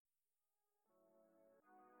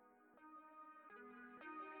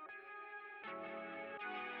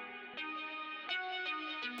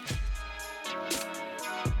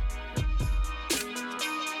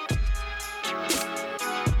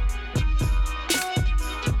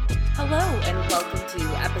and welcome to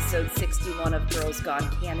episode 61 of Girls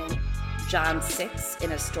Gone Canon, Jon 6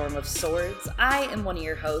 in a Storm of Swords. I am one of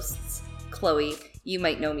your hosts, Chloe. You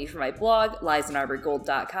might know me from my blog,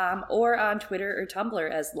 liesandarborgold.com, or on Twitter or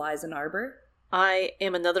Tumblr as liesandarbor. I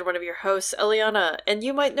am another one of your hosts, Eliana, and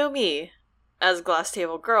you might know me as Glass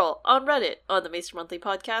Table Girl on Reddit, on the Maester Monthly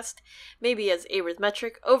podcast, maybe as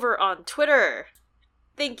Arithmetric over on Twitter.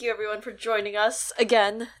 Thank you everyone for joining us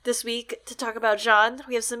again this week to talk about Jon.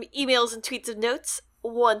 We have some emails and tweets and notes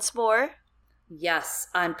once more. Yes,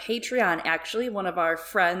 on Patreon, actually, one of our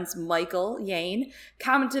friends, Michael Yane,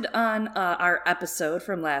 commented on our episode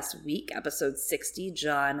from last week, episode 60,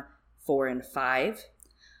 Jon 4 and 5.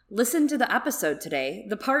 Listen to the episode today.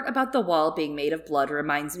 The part about the wall being made of blood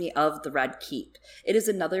reminds me of the Red Keep. It is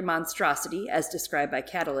another monstrosity, as described by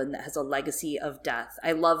Catelyn, that has a legacy of death.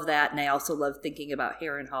 I love that, and I also love thinking about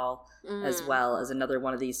Harrenhal as well as another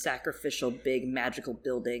one of these sacrificial, big, magical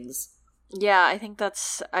buildings. Yeah, I think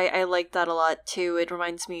I like that a lot too. It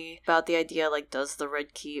reminds me about the idea, like, does the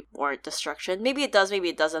Red Keep warrant destruction? Maybe it does, maybe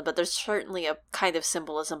it doesn't, but there's certainly a kind of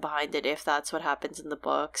symbolism behind it if that's what happens in the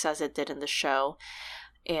books, as it did in the show.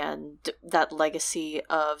 And that legacy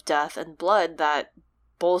of death and blood that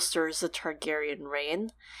bolsters the Targaryen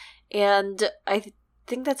reign. And I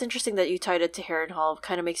think that's interesting that you tied it to Harrenhal.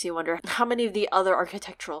 Kind of makes me wonder how many of the other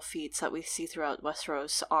architectural feats that we see throughout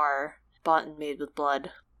Westeros are bought and made with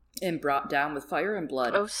blood. And brought down with fire and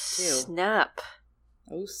blood, too. Snap.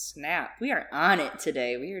 Oh, snap. We are on it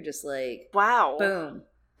today. We are just like... Wow. Boom.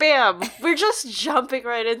 Bam! We're just jumping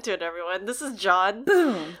right into it, everyone. This is Jon.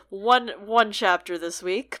 Boom! One chapter this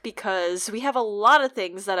week, because we have a lot of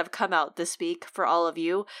things that have come out this week for all of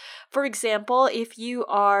you. For example, if you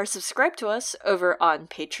are subscribed to us over on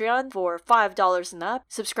Patreon for $5 and up,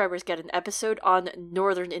 subscribers get an episode on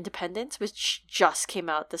Northern Independence, which just came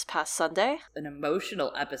out this past Sunday. An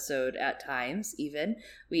emotional episode at times, even.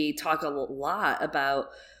 We talk a lot about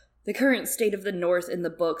the current state of the North in the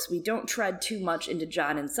books. We don't tread too much into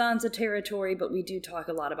Jon and Sansa territory, but we do talk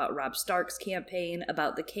a lot about Robb Stark's campaign,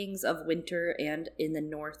 about the Kings of Winter and in the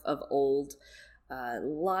North of Old.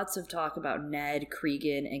 Lots of talk about Ned,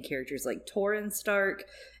 Cregan, and characters like Torrhen Stark.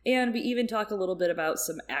 And we even talk a little bit about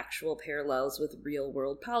some actual parallels with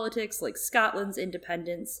real-world politics, like Scotland's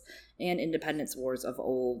independence and independence wars of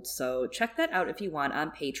old. So check that out if you want on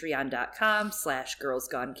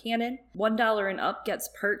patreon.com/girlsgonecanon. $1 and up gets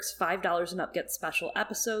perks, $5 and up gets special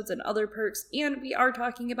episodes and other perks, and we are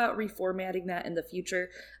talking about reformatting that in the future,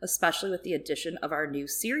 especially with the addition of our new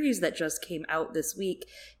series that just came out this week,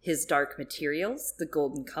 His Dark Materials, The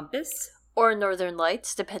Golden Compass, or Northern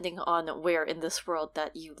Lights, depending on where in this world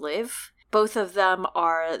that you live. Both of them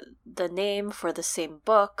are the name for the same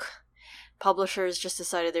book. Publishers just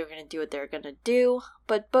decided they were going to do what they're going to do,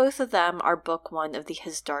 but both of them are book one of the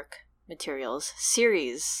His Dark Materials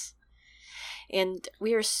series. And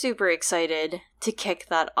we are super excited to kick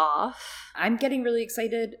that off. I'm getting really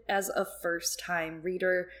excited as a first-time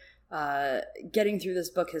reader. Getting through this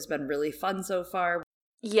book has been really fun so far.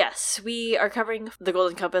 Yes, we are covering The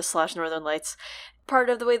Golden Compass / Northern Lights. Part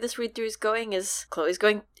of the way this read-through is going is Chloe's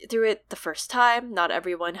going through it the first time. Not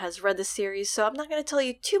everyone has read the series, so I'm not going to tell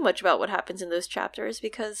you too much about what happens in those chapters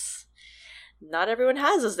because not everyone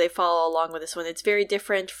has as they follow along with this one. It's very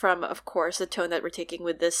different from, of course, the tone that we're taking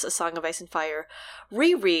with this A Song of Ice and Fire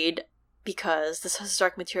reread, because this His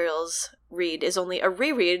Dark Materials read is only a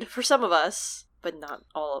reread for some of us, but not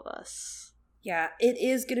all of us. Yeah, it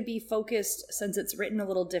is going to be focused, since it's written a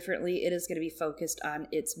little differently, it is going to be focused on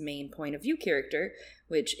its main point of view character,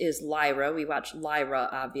 which is Lyra. We watch Lyra,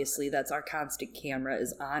 obviously. That's our constant camera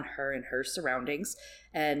is on her and her surroundings.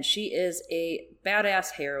 And she is a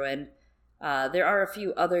badass heroine. There are a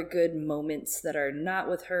few other good moments that are not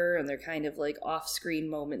with her, and they're kind of like off-screen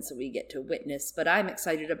moments that we get to witness. But I'm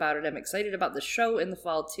excited about it. I'm excited about the show in the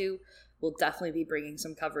fall, too. We'll definitely be bringing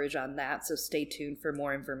some coverage on that, so stay tuned for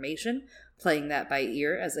more information. Playing that by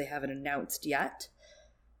ear, as they haven't announced yet.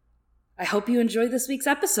 I hope you enjoyed this week's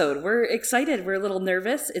episode. We're excited. We're a little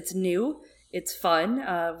nervous. It's new. It's fun.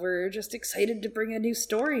 We're just excited to bring a new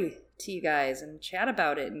story to you guys and chat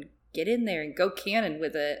about it and get in there and go canon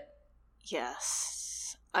with it.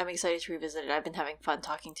 Yes. I'm excited to revisit it. I've been having fun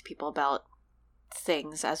talking to people about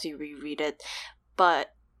things as we reread it.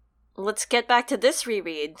 But let's get back to this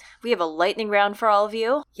reread. We have a lightning round for all of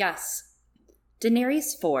you. Yes.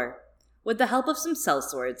 Daenerys 4. With the help of some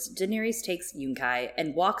sellswords, Daenerys takes Yunkai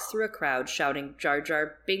and walks through a crowd shouting Jar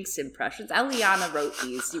Jar Binks impressions. Eliana wrote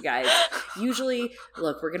these, you guys. Usually,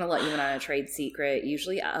 look, we're going to let you in on a trade secret.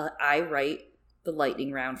 Usually I write the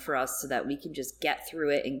lightning round for us so that we can just get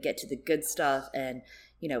through it and get to the good stuff and,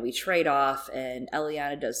 we trade off, and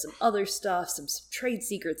Eliana does some other stuff, some trade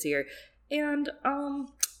secrets here. And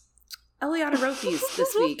Eliana wrote these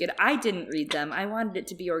this week, and I didn't read them. I wanted it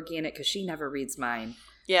to be organic because she never reads mine.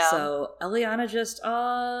 Yeah. So Eliana just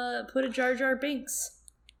put a Jar Jar Binks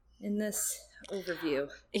in this overview.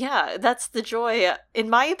 Yeah, that's the joy. In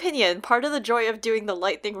my opinion, part of the joy of doing the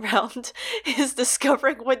lightning round is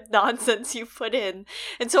discovering what nonsense you put in.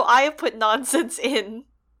 And so I have put nonsense in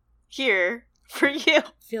here for you.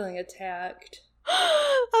 Feeling attacked.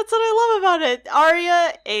 That's what I love about it.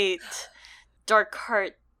 Arya 8. Dark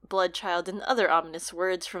Heart, Bloodchild, and other ominous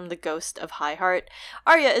words from the ghost of High Heart.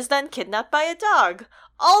 Arya is then kidnapped by a dog.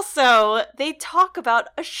 Also, they talk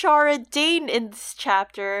about Ashara Dane in this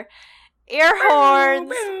chapter. Air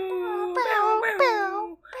horns.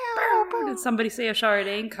 Did somebody say Ashara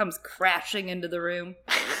Dane comes crashing into the room?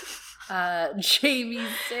 Jaime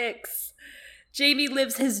 6. Jaime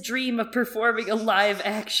lives his dream of performing a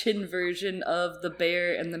live-action version of The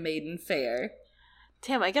Bear and the Maiden Fair.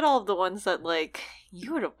 Damn, I get all of the ones that,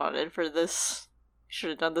 you would have wanted for this.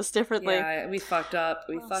 Should have done this differently. Yeah, we fucked up.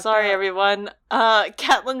 Sorry, everyone.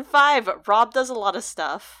 Catelyn 5. Robb does a lot of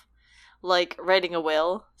stuff. Like writing a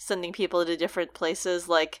will, sending people to different places,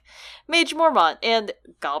 like Mage Mormont and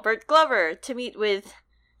Galbert Glover to meet with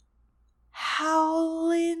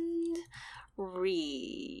Howland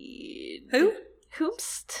Reed. Who?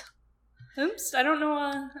 Whomst? I don't know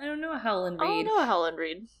a Howland Reed. I don't know a Howland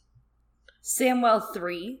Reed. Samwell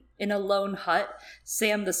 3. In a lone hut,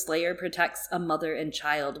 Sam the Slayer protects a mother and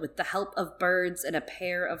child with the help of birds and a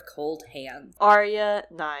pair of cold hands. Arya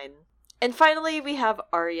 9. And finally, we have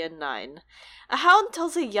Arya 9. A hound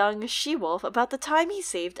tells a young she-wolf about the time he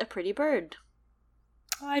saved a pretty bird.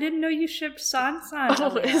 Oh, I didn't know you shipped Sansa.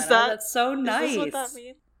 Oh, is that? That's so nice. Is this what that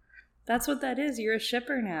means? That's what that is. You're a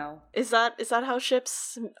shipper now. Is that how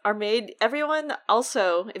ships are made? Everyone,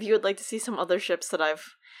 also, if you would like to see some other ships that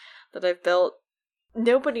I've built,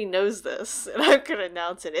 nobody knows this, and I'm gonna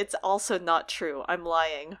announce it. It's also not true. I'm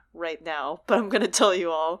lying right now, but I'm gonna tell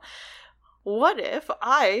you all. What if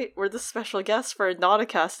I were the special guest for a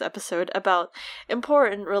Nauticast episode about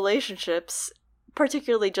important relationships,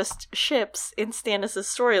 particularly just ships, in Stannis'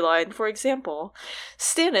 storyline? For example,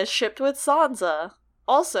 Stannis shipped with Sansa.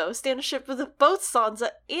 Also, Stannis shipped with both Sansa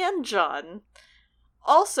and Jon.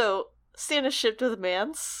 Also, Stannis shipped with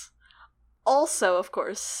Mance. Also, of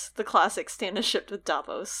course, the classic Stannis shipped with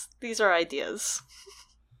Davos. These are ideas.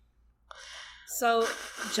 So,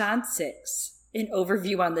 Jon 6. An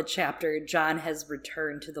overview on the chapter. Jon has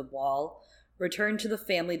returned to the Wall, returned to the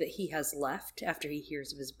family that he has left after he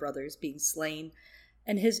hears of his brothers being slain,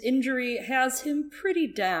 and his injury has him pretty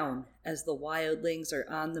down as the wildlings are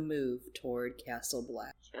on the move toward Castle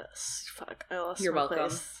Black. Yes, fuck, I lost You're my welcome.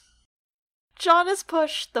 place. Jon has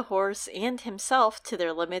pushed the horse and himself to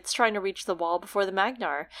their limits, trying to reach the Wall before the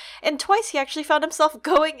Magnar, and twice he actually found himself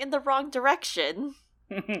going in the wrong direction.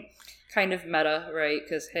 Kind of meta, right?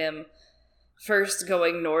 Because him first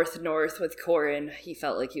going north with Corrin, he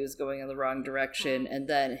felt like he was going in the wrong direction, and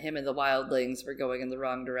then him and the wildlings were going in the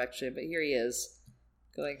wrong direction, but here he is,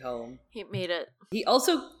 going home. He made it. He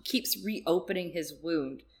also keeps reopening his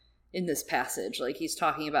wound in this passage. Like, he's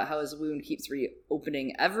talking about how his wound keeps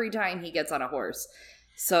reopening every time he gets on a horse.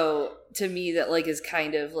 So, to me, that, is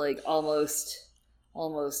kind of, almost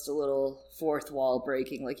a little fourth wall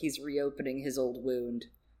breaking. Like, he's reopening his old wound.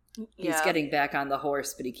 Yeah. He's getting back on the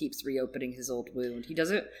horse, but he keeps reopening his old wound. He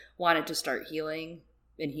doesn't want it to start healing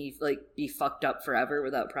and he be fucked up forever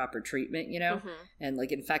without proper treatment,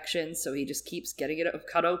 and infections, so he just keeps getting it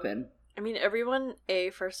cut open. I mean, everyone, A,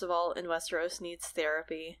 first of all, in Westeros needs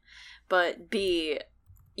therapy, but B,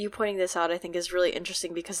 you pointing this out I think is really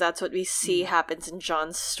interesting because that's what we see happens in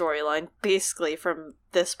Jon's storyline. Basically, from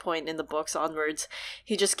this point in the books onwards,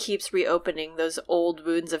 he just keeps reopening those old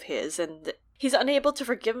wounds of his, and he's unable to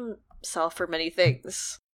forgive himself for many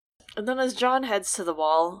things. And then as Jon heads to the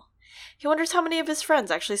Wall, he wonders how many of his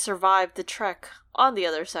friends actually survived the trek on the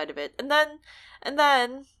other side of it. And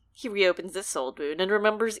then he reopens this old wound and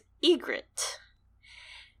remembers Ygritte.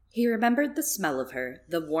 He remembered the smell of her,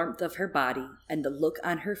 the warmth of her body, and the look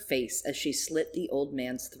on her face as she slit the old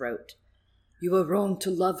man's throat. "You were wrong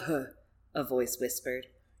to love her," a voice whispered.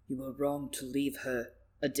 "You were wrong to leave her,"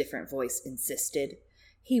 a different voice insisted.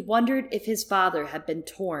 He wondered if his father had been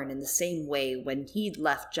torn in the same way when he'd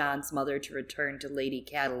left Jon's mother to return to Lady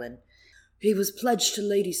Catelyn. "He was pledged to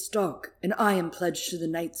Lady Stark, and I am pledged to the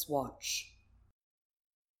Night's Watch."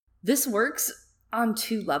 This works on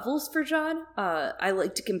two levels for Jon. I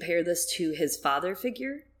like to compare this to his father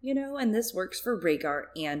figure, and this works for Rhaegar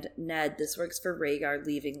and Ned. This works for Rhaegar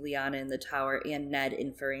leaving Lyanna in the tower and Ned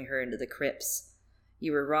inferring her into the crypts.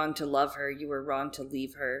 You were wrong to love her. You were wrong to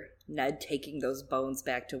leave her. Ned taking those bones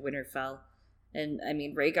back to Winterfell. And, I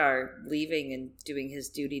mean, Rhaegar leaving and doing his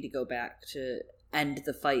duty to go back to end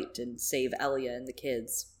the fight and save Elia and the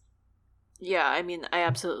kids. Yeah, I mean, I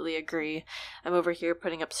absolutely agree. I'm over here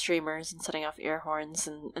putting up streamers and setting off air horns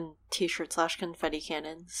and t-shirt/confetti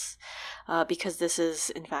cannons, because this is,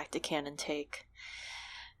 in fact, a canon take.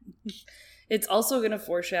 It's also going to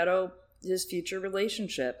foreshadow his future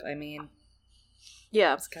relationship. I mean,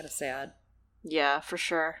 yeah, it's kind of sad. Yeah, for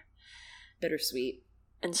sure. Bittersweet.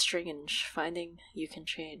 And strange, finding you can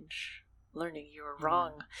change, learning you were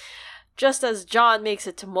wrong. Just as Jon makes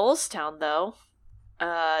it to Molestown, though,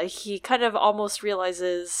 he kind of almost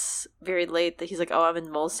realizes very late that he's like, oh, I'm in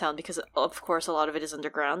Molestown, because of course a lot of it is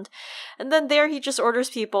underground. And then there he just orders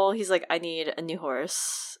people. He's like, I need a new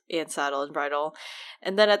horse and saddle and bridle.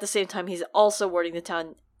 And then at the same time, he's also warning the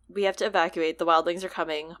town, we have to evacuate. The wildlings are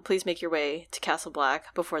coming. Please make your way to Castle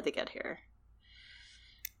Black before they get here.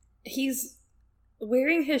 He's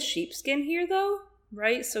wearing his sheepskin here, though,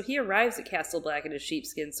 right? So he arrives at Castle Black in his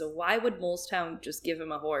sheepskin. So why would Molestown just give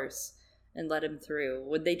him a horse and let him through?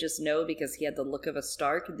 Would they just know because he had the look of a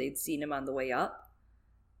Stark and they'd seen him on the way up?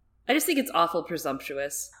 I just think it's awful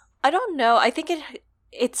presumptuous. I don't know. I think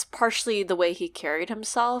it's partially the way he carried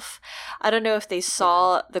himself. I don't know if they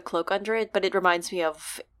saw the cloak under it, but it reminds me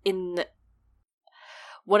of in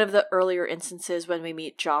one of the earlier instances when we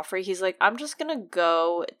meet Joffrey, he's like, I'm just gonna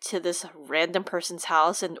go to this random person's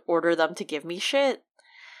house and order them to give me shit.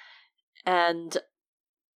 And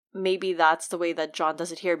maybe that's the way that Jon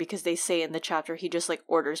does it here, because they say in the chapter he just like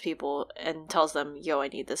orders people and tells them, yo, I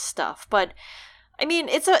need this stuff. But I mean,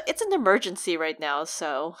 it's an emergency right now,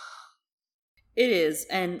 so it is.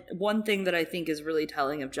 And one thing that I think is really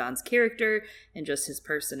telling of Jon's character and just his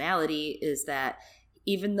personality is that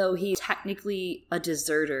even though he's technically a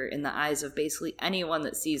deserter in the eyes of basically anyone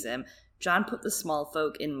that sees him, Jon put the small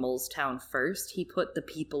folk in Molestown first. He put the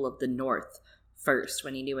people of the North first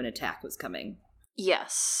when he knew an attack was coming.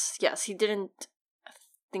 Yes, he didn't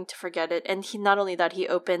think to forget it. And he, not only that, he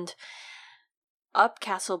opened up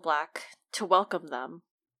Castle Black to welcome them.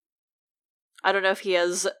 I don't know if he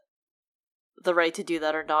has the right to do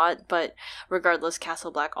that or not, but regardless,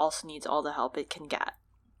 Castle Black also needs all the help it can get.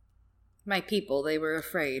 My people, they were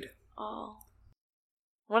afraid. Oh.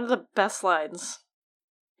 One of the best lines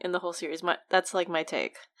in the whole series. That's like my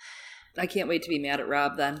take. I can't wait to be mad at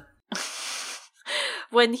Rob then.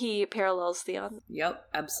 When he parallels Theon. Yep,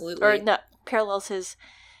 absolutely. Or no, parallels his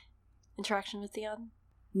interaction with Theon.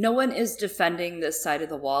 No one is defending this side of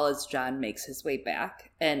the wall as Jon makes his way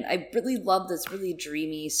back. And I really love this really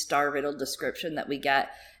dreamy, star-riddled description that we get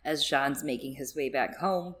as Jon's making his way back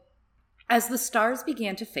home. As the stars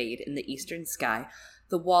began to fade in the eastern sky,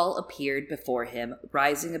 the wall appeared before him,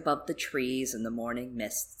 rising above the trees and the morning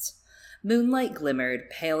mists. Moonlight glimmered,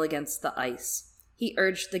 pale against the ice. He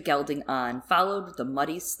urged the gelding on, followed the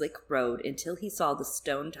muddy, slick road until he saw the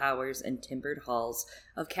stone towers and timbered halls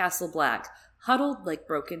of Castle Black, huddled like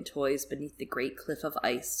broken toys beneath the great cliff of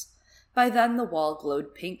ice. By then the wall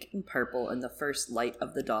glowed pink and purple in the first light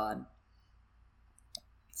of the dawn.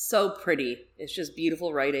 So pretty. It's just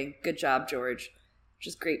beautiful writing. Good job, George.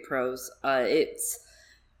 Just great prose. It's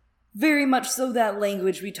very much so that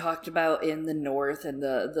language we talked about in the North and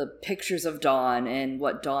the pictures of dawn and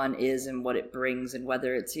what dawn is and what it brings, and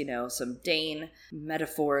whether it's, some Dane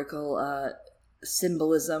metaphorical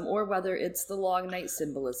symbolism or whether it's the long night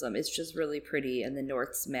symbolism. It's just really pretty, and the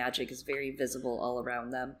North's magic is very visible all around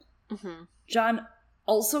them. Mm-hmm. Jon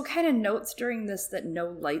also kind of notes during this that no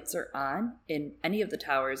lights are on in any of the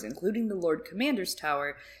towers, including the Lord Commander's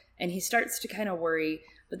tower, and he starts to kind of worry,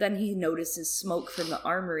 but then he notices smoke from the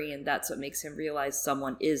armory, and that's what makes him realize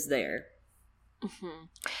someone is there. Mm-hmm.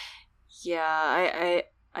 Yeah,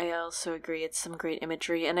 I also agree. It's some great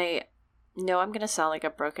imagery, and I know I'm going to sound like a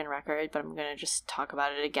broken record, but I'm going to just talk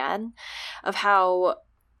about it again, of how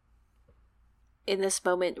in this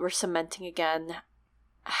moment we're cementing again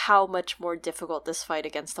how much more difficult this fight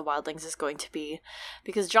against the wildlings is going to be,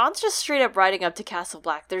 because Jon's just straight up riding up to Castle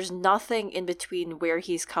Black. There's nothing in between where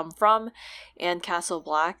he's come from and Castle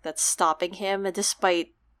Black that's stopping him,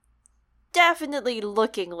 despite definitely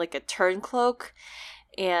looking like a turncloak,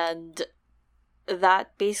 and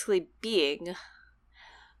that basically being,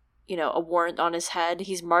 a warrant on his head.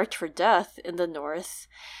 He's marked for death in the North,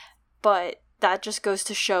 but that just goes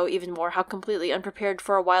to show even more how completely unprepared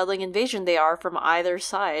for a wildling invasion they are from either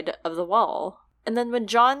side of the wall. And then when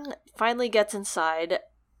Jon finally gets inside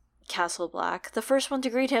Castle Black, the first one to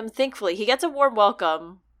greet him, thankfully, he gets a warm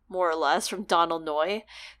welcome, more or less, from Donal Noye,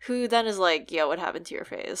 who then is like, yo, what happened to your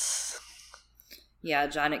face? Yeah,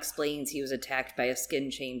 Jon explains he was attacked by a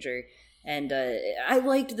skin changer. And I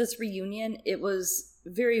liked this reunion. It was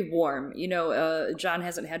very warm. Jon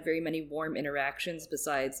hasn't had very many warm interactions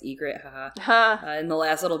besides Ygritte, in the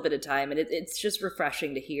last little bit of time. And it's just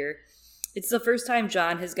refreshing to hear. It's the first time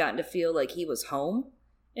Jon has gotten to feel like he was home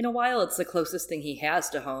in a while. It's the closest thing he has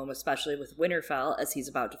to home, especially with Winterfell, as he's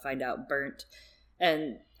about to find out burnt.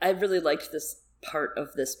 And I really liked this part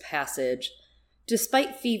of this passage.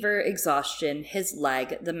 Despite fever, exhaustion, his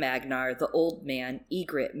leg, the Magnar, the old man,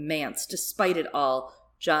 Ygritte, Mance, despite it all,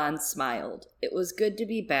 Jon smiled. It was good to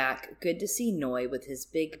be back, good to see Noy with his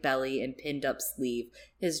big belly and pinned up sleeve,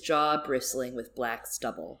 his jaw bristling with black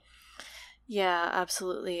stubble. Yeah,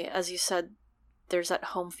 absolutely. As you said, there's that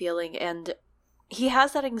home feeling, and he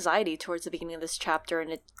has that anxiety towards the beginning of this chapter,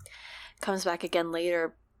 and it comes back again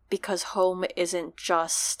later, because home isn't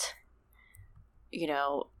just,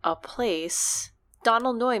 a place.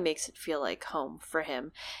 Donal Noy makes it feel like home for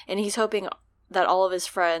him, and he's hoping that all of his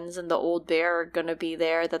friends and the old bear are going to be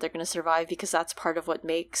there, that they're going to survive, because that's part of what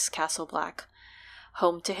makes Castle Black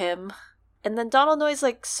home to him. And then Donal Noy's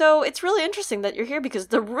like, so it's really interesting that you're here, because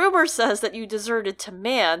the rumor says that you deserted to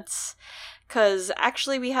Mance, because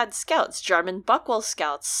actually we had scouts, Jarman Buckwell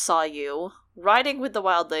scouts, saw you riding with the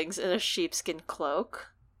wildlings in a sheepskin cloak.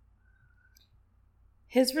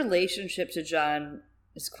 His relationship to Jon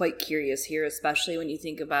is quite curious here, especially when you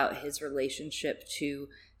think about his relationship to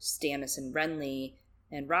Stannis and Renly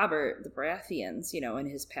and Robert, the Baratheons, in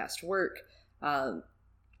his past work.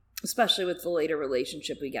 Especially with the later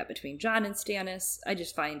relationship we get between Jon and Stannis. I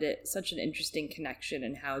just find it such an interesting connection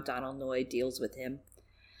in how Donal Noy deals with him.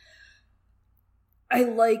 I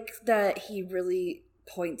like that he really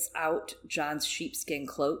points out Jon's sheepskin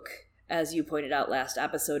cloak. As you pointed out last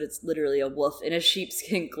episode, it's literally a wolf in a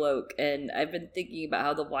sheepskin cloak. And I've been thinking about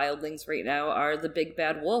how the wildlings right now are the big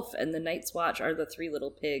bad wolf and the Night's Watch are the three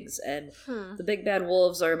little pigs. And the big bad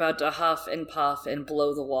wolves are about to huff and puff and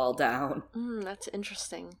blow the wall down. That's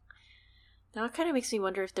interesting. Now it kind of makes me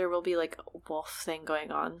wonder if there will be like a wolf thing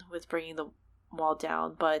going on with bringing the wall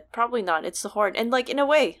down, but probably not. It's the horn. And in a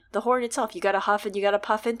way, the horn itself, you gotta huff and you gotta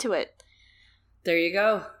puff into it. There you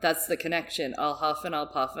go. That's the connection. I'll huff and I'll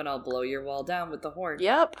puff and I'll blow your wall down with the horn.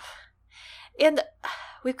 Yep. And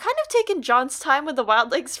we've kind of taken Jon's time with the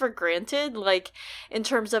wildlings for granted, in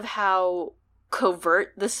terms of how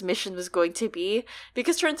covert this mission was going to be,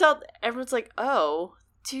 because turns out everyone's like, oh,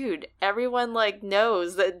 dude, everyone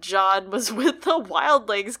knows that Jon was with the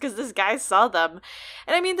wildlings because this guy saw them.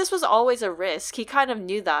 And I mean, this was always a risk. He kind of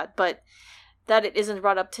knew that, but that it isn't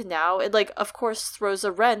brought up to now, it of course throws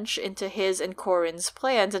a wrench into his and Corwin's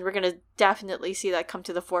plans, and we're going to definitely see that come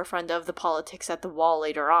to the forefront of the politics at the wall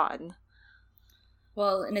later on.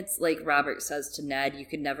 Well, and it's like Robert says to Ned, you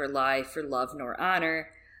can never lie for love nor honor.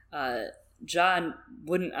 Jon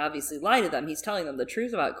wouldn't obviously lie to them. He's telling them the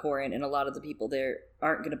truth about Corwin, and a lot of the people there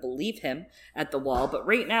aren't going to believe him at the wall. But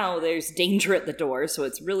right now, there's danger at the door, so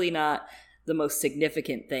it's really not the most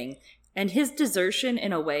significant thing. And his desertion,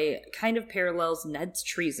 in a way, kind of parallels Ned's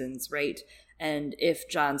treasons, right? And if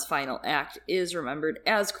Jon's final act is remembered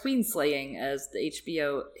as queenslaying, as the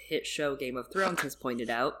HBO hit show Game of Thrones has pointed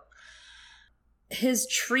out, his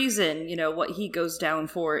treason, what he goes down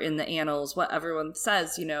for in the annals, what everyone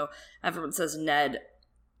says, everyone says Ned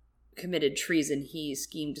committed treason. He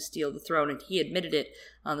schemed to steal the throne, and he admitted it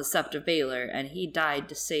on the Sept of Baelor, and he died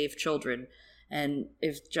to save children. And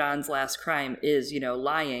if Jon's last crime is,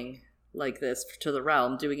 lying like this to the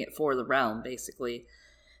realm, doing it for the realm, basically,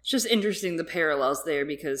 it's just interesting the parallels there,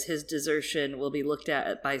 because his desertion will be looked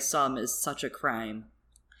at by some as such a crime.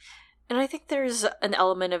 And I think there's an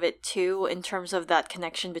element of it, too, in terms of that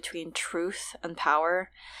connection between truth and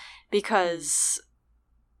power, because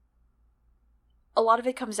a lot of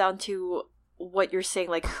it comes down to what you're saying,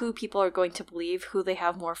 who people are going to believe, who they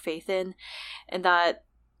have more faith in, and that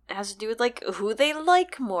has to do with, who they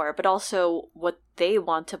like more, but also what they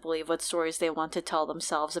want to believe, what stories they want to tell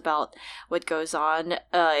themselves about what goes on.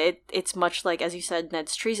 It's much like, as you said,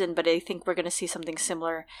 Ned's treason, but I think we're going to see something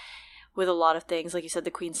similar with a lot of things, like you said,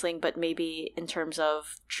 the Queensling, but maybe in terms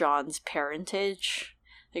of Jon's parentage.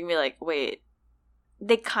 They can be like, wait,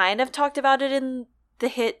 they kind of talked about it in the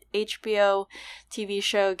hit HBO TV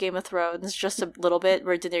show Game of Thrones, just a little bit,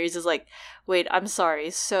 where Daenerys is like, wait, I'm sorry,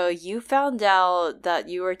 so you found out that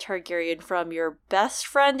you were Targaryen from your best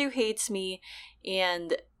friend who hates me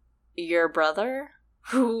and your brother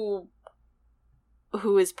who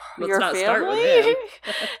is your family?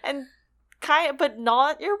 And but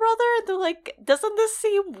not your brother? And they're like, doesn't this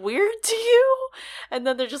seem weird to you? And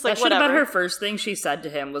then they're just like, that should have been her first thing she said to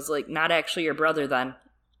him, was like, not actually your brother then.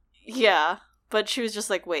 Yeah. But she was just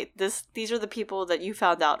like, wait, these are the people that you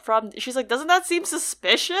found out from? She's like, doesn't that seem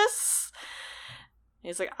suspicious? And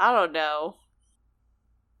he's like, I don't know.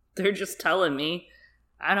 They're just telling me.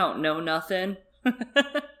 I don't know nothing.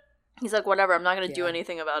 He's like, whatever, I'm not going to do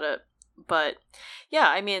anything about it. But, yeah,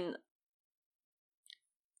 I mean,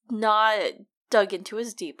 not dug into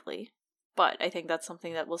as deeply. But I think that's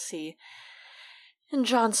something that we'll see in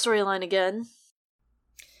Jon's storyline again.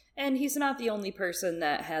 And he's not the only person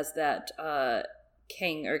that has that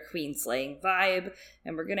king or queen slaying vibe.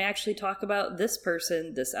 And we're going to actually talk about this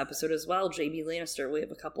person this episode as well, Jaime Lannister. We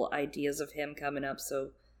have a couple ideas of him coming up,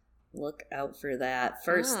 so look out for that.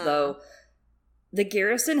 First, though, the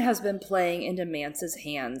garrison has been playing into Mance's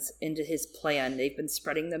hands, into his plan. They've been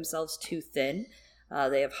spreading themselves too thin.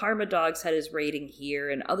 They have Harma Dog's Head is raiding here,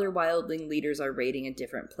 and other wildling leaders are raiding in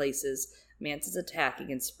different places. Mance is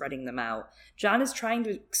attacking and spreading them out. Jon is trying to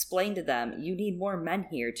explain to them, you need more men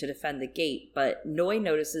here to defend the gate, but Noi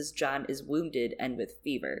notices Jon is wounded and with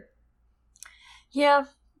fever. Yeah,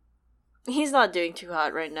 he's not doing too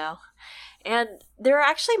hot right now. And there are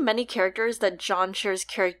actually many characters that Jon shares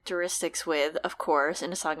characteristics with, of course,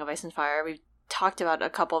 in A Song of Ice and Fire. We've talked about a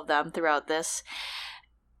couple of them throughout this.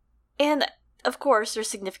 And, of course, there's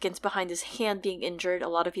significance behind his hand being injured. A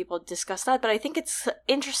lot of people discuss that, but I think it's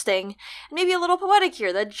interesting, and maybe a little poetic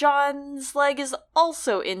here, that Jon's leg is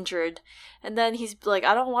also injured. And then he's like,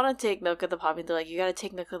 I don't want to take Milk of the Poppy. They're like, you gotta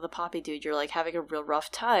take Milk of the Poppy, dude. You're, like, having a real rough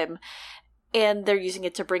time. And they're using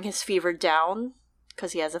it to bring his fever down,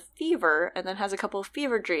 because he has a fever, and then has a couple of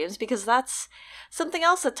fever dreams, because that's something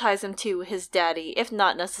else that ties him to his daddy, if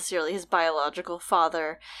not necessarily his biological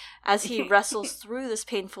father, as he wrestles through this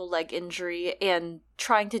painful leg injury and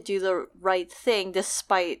trying to do the right thing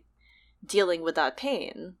despite dealing with that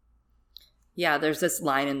pain. Yeah, there's this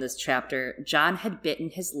line in this chapter. Jon had bitten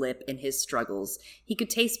his lip in his struggles. He could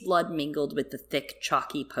taste blood mingled with the thick,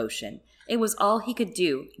 chalky potion. It was all he could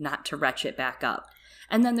do not to retch it back up.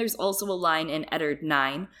 And then there's also a line in Eddard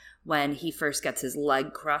 9 when he first gets his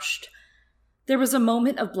leg crushed. There was a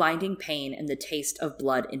moment of blinding pain and the taste of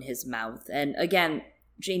blood in his mouth. And again,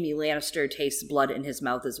 Jaime Lannister tastes blood in his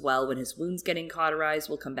mouth as well when his wound's getting cauterized.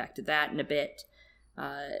 We'll come back to that in a bit.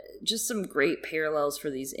 Just some great parallels for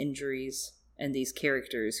these injuries and these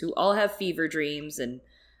characters who all have fever dreams and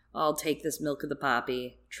all take this Milk of the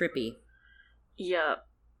Poppy. Trippy. Yeah.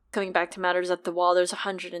 Coming back to matters at the wall, there's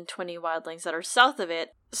 120 wildlings that are south of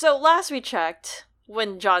it. So last we checked,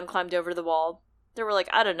 when Jon climbed over the wall, there were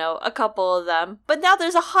I don't know, a couple of them. But now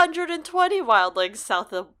there's 120 wildlings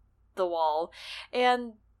south of the wall.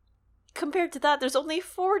 And compared to that, there's only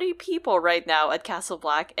 40 people right now at Castle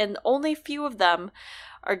Black, and only few of them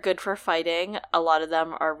are good for fighting. A lot of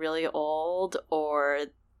them are really old, or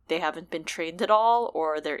they haven't been trained at all,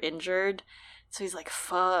 or they're injured. So he's like,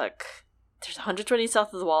 fuck. There's 120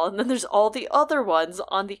 south of the wall, and then there's all the other ones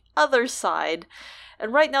on the other side.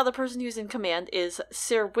 And right now, the person who's in command is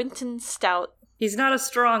Sir Winton Stout. He's not a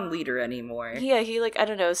strong leader anymore. Yeah, he, I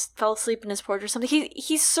don't know, fell asleep in his porch or something.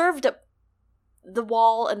 He served the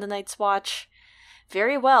wall and the Night's Watch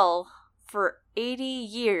very well for 80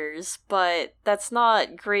 years, but that's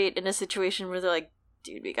not great in a situation where they're like,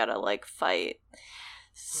 dude, we gotta, fight.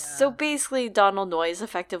 Yeah. So basically, Donal Noye is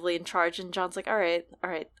effectively in charge, and Jon's like, all right.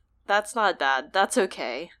 That's not bad. That's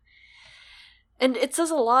okay. And it says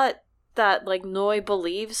a lot that, Noye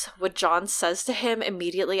believes what Jon says to him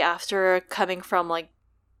immediately after coming from,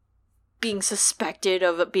 being suspected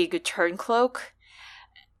of being a turncloak,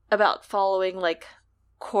 about following,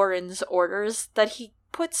 Qhorin's orders, that he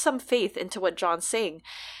puts some faith into what Jon's saying.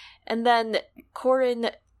 And then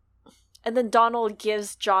Donal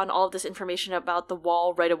gives Jon all of this information about the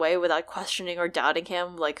wall right away without questioning or doubting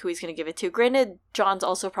him, who he's going to give it to. Granted, Jon's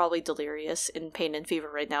also probably delirious in pain and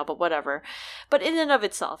fever right now, but whatever. But in and of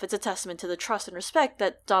itself, it's a testament to the trust and respect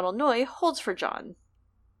that Donal Noye holds for Jon.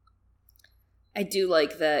 I do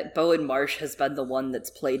like that Bowen Marsh has been the one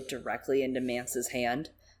that's played directly into Mance's hand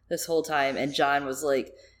this whole time, and Jon was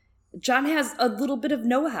like, Jon has a little bit of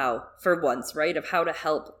know-how, for once, right, of how to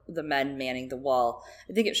help the men manning the wall.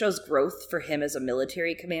 I think it shows growth for him as a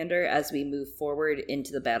military commander as we move forward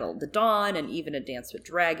into the Battle of the Dawn and even A Dance with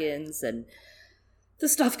Dragons and the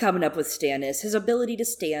stuff coming up with Stannis, his ability to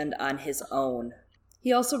stand on his own.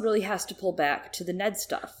 He also really has to pull back to the Ned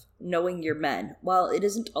stuff, knowing your men. While it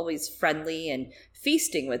isn't always friendly and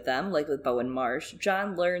feasting with them, like with Bowen Marsh,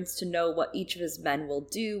 Jon learns to know what each of his men will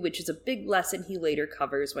do, which is a big lesson he later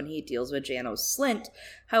covers when he deals with Janos Slynt.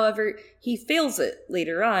 However, he fails it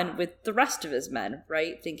later on with the rest of his men,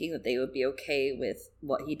 right? Thinking that they would be okay with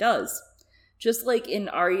what he does. Just like in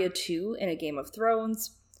Arya 2 in A Game of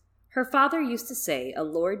Thrones, Her father used to say a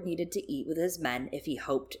lord needed to eat with his men if he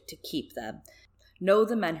hoped to keep them. Know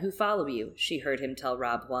the men who follow you, she heard him tell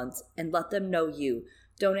Robb once, and let them know you.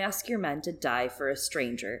 Don't ask your men to die for a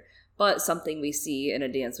stranger. But something we see in A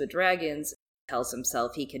Dance with Dragons, tells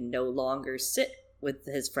himself he can no longer sit with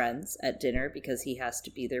his friends at dinner because he has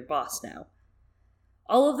to be their boss now.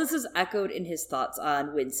 All of this is echoed in his thoughts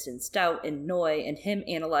on Winston Stout and Noy and him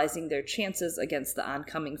analyzing their chances against the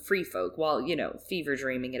oncoming free folk while, fever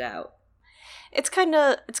dreaming it out. It's kind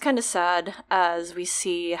of sad as we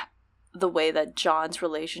see the way that Jon's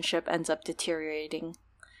relationship ends up deteriorating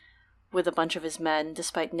with a bunch of his men,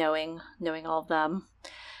 despite knowing all of them.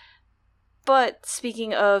 But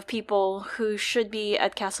speaking of people who should be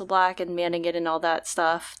at Castle Black and manning it and all that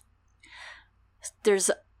stuff,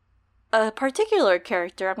 there's a particular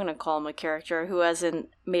character, I'm going to call him a character, who hasn't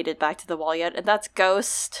made it back to the wall yet, and that's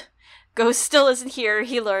Ghost. Ghost still isn't here,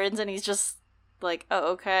 he learns, and he's just like,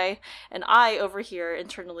 oh, okay. And I, over here,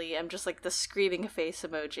 internally, am just like the screaming face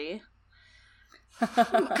emoji.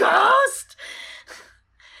 Ghost!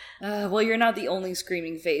 Well, you're not the only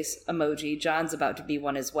screaming face emoji. Jon's about to be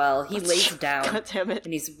one as well. He lays down. God damn it.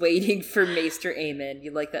 And he's waiting for Maester Aemon.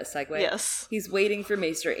 You like that segue? Yes. He's waiting for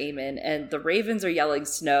Maester Aemon, and the ravens are yelling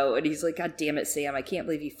snow, and he's like, God damn it, Sam, I can't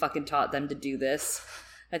believe you fucking taught them to do this.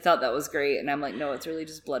 I thought that was great, and I'm like, no, it's really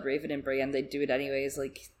just Bloodraven and Bran. They'd do it anyways,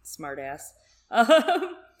 like, smart ass.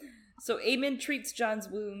 So Aemon treats Jon's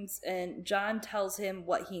wounds, and Jon tells him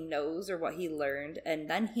what he knows or what he learned, and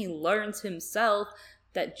then he learns himself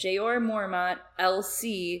that Jeor Mormont,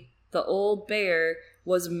 LC, the old bear,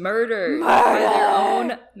 was murdered by their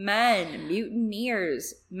own men,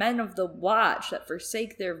 mutineers, men of the Watch that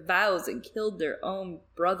forsake their vows and killed their own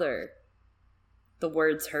brother. The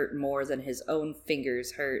words hurt more than his own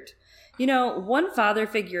fingers hurt. One father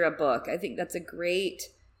figure a book. I think that's a great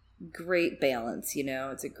balance,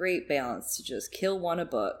 It's a great balance to just kill one a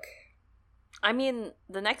book. I mean,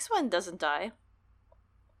 the next one doesn't die.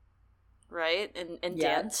 Right? And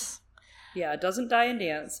dance. Yeah, it doesn't die in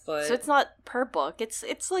dance, but... So it's not per book.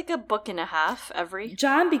 It's like a book and a half every...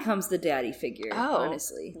 Jon becomes the daddy figure,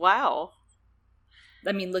 honestly. Wow.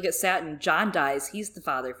 I mean, look at Satin. Jon dies. He's the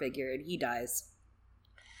father figure, and he dies.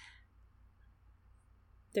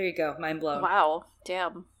 There you go. Mind blown. Wow.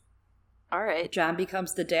 Damn. All right. Jon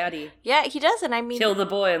becomes the daddy. Yeah, he does, and I mean... Kill the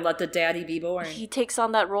boy and let the daddy be born. He takes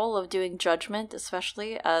on that role of doing judgment,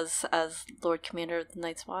 especially as Lord Commander of the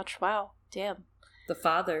Night's Watch. Wow. Damn. The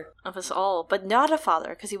father. Of us all. But not a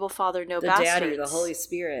father, because he will father no bastards. The daddy, the Holy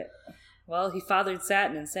Spirit. Well, he fathered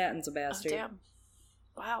Satin, and Satin's a bastard. Oh, damn.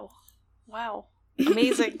 Wow.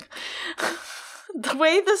 Amazing. The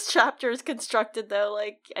way this chapter is constructed, though,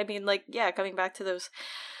 coming back to those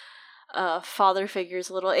father figures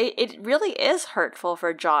a little, it really is hurtful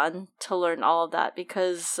for Jon to learn all of that,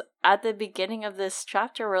 because at the beginning of this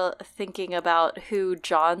chapter we're thinking about who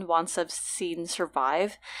Jon wants to have seen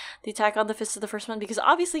survive the attack on the Fist of the First One, because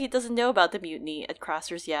obviously he doesn't know about the mutiny at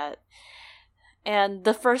Craster's yet, and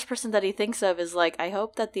the first person that he thinks of is like, I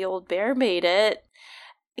hope that the old bear made it.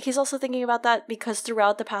 He's also thinking about that because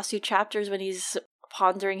throughout the past few chapters, when he's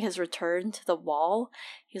pondering his return to the wall,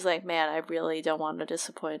 he's like, man, I really don't want to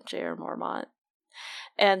disappoint Jeor Mormont.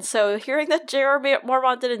 And so hearing that Jeor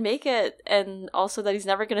Mormont didn't make it, and also that he's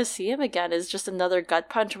never going to see him again, is just another gut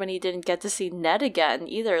punch when he didn't get to see Ned again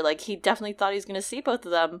either. Like, he definitely thought he was going to see both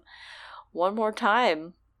of them one more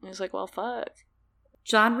time. And he's like, well, fuck.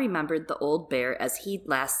 Jon remembered the old bear as he'd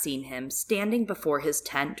last seen him, standing before his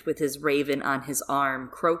tent with his raven on his arm,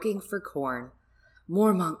 croaking for corn.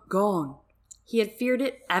 Mormont gone. He had feared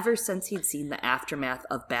it ever since he'd seen the aftermath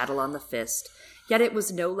of Battle on the Fist, yet it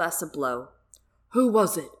was no less a blow. Who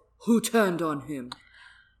was it? Who turned on him?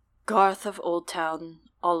 Garth of Oldtown,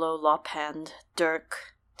 Ollo Lophand,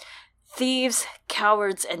 Dirk. Thieves,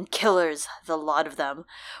 cowards, and killers, the lot of them.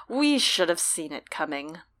 We should have seen it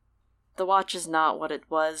coming. The Watch is not what it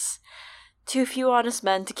was. Too few honest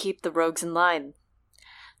men to keep the rogues in line.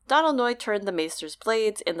 Donal Noy turned the maester's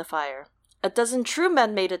blades in the fire. 12 true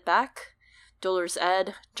men made it back. Dolor's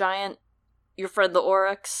Ed, Giant, your friend the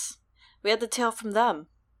Oryx. We had the tale from them.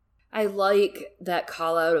 I like that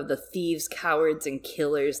call out of the thieves, cowards, and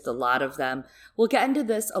killers, the lot of them. We'll get into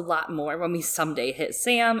this a lot more when we someday hit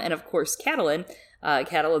Sam, and of course Catelyn.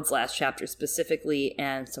 Catelyn's last chapter specifically,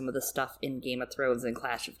 and some of the stuff in Game of Thrones and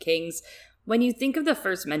Clash of Kings. When you think of the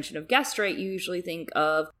first mention of Gestrite, you usually think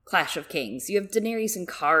of Clash of Kings. You have Daenerys and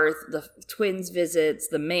Karth, the twins' visits,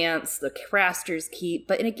 the Mance, the Craster's Keep,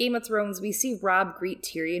 but in a Game of Thrones, we see Robb greet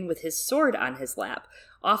Tyrion with his sword on his lap,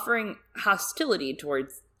 offering hostility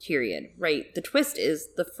towards Tyrion, right? The twist is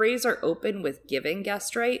the Freys are open with giving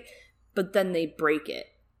Gestrite, but then they break it.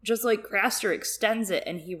 just like Craster extends it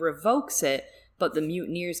and he revokes it, but the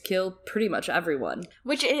mutineers kill pretty much everyone.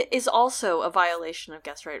 Which is also a violation of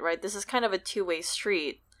guest right? This is kind of a two-way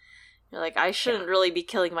street. You're like, I shouldn't really be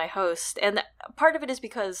killing my host. And part of it is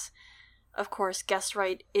because, of course, guest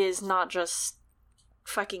right is not just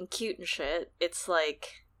fucking cute and shit. It's like...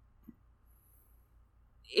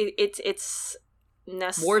 It's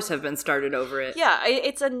Wars have been started over it. Yeah,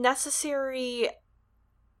 it's a necessary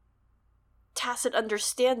tacit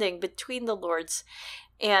understanding between the lords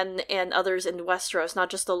and others in Westeros, not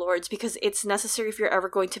just the lords, because it's necessary if you're ever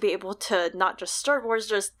going to be able to not just start wars,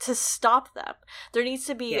 just to stop them. There needs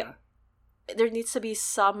to be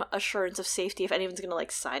some assurance of safety if anyone's going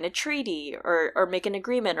to sign a treaty or make an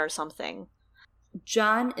agreement or something.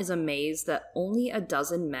 Jon is amazed that only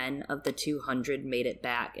 12 men of the 200 made it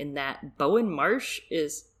back, and that Bowen Marsh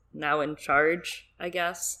is now in charge, I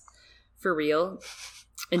guess, for real.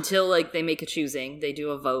 Until, they make a choosing. They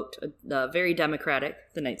do a vote, very democratic,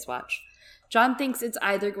 the Night's Watch. Jon thinks it's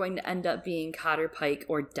either going to end up being Cotter Pike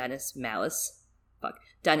or Dennis Mallister.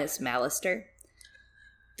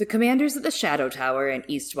 The commanders of the Shadow Tower and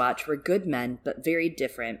Eastwatch were good men, but very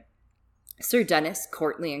different. Sir Dennis,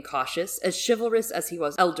 courtly and cautious, as chivalrous as he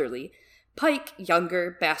was elderly. Pike,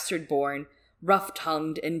 younger, bastard-born,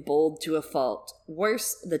 rough-tongued and bold to a fault.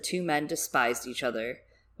 Worse, the two men despised each other.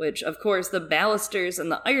 Which, of course, the Ballisters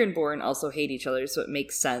and the Ironborn also hate each other, so it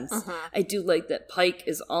makes sense. I do like that Pike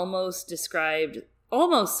is almost described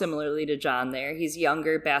almost similarly to Jon there. He's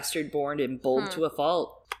younger, bastard-born, and bold to a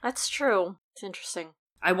fault. That's true. It's interesting.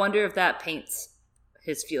 I wonder if that paints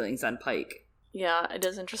his feelings on Pike. Yeah, it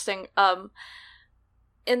is interesting.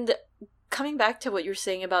 And coming back to what you're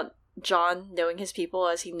saying about Jon knowing his people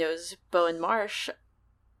as he knows Bowen Marsh,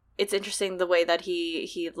 it's interesting the way that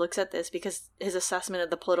he looks at this, because his assessment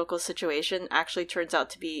of the political situation actually turns out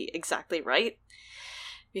to be exactly right.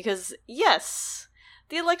 Because, yes,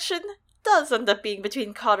 the election does end up being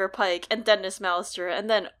between Cotter Pike and Dennis Mallister, and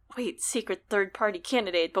then, secret third-party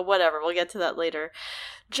candidate, but whatever, we'll get to that later.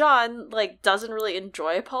 Jon, doesn't really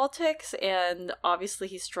enjoy politics, and obviously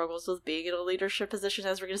he struggles with being in a leadership position,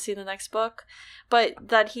 as we're going to see in the next book, but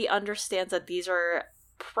that he understands that these are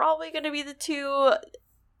probably going to be the two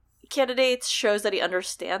candidates shows that he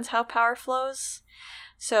understands how power flows.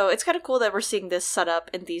 So it's kind of cool that we're seeing this set up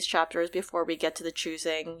in these chapters before we get to the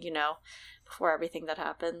choosing, before everything that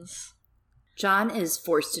happens. Jon is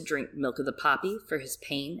forced to drink milk of the poppy for his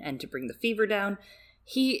pain and to bring the fever down.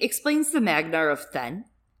 He explains the Magnar of Thenn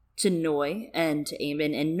to Noi and to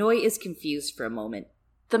Aemon, and Noi is confused for a moment.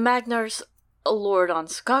 The Magnar's a lord on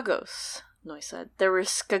Skagos, Noi said. There were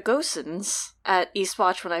Skagosans at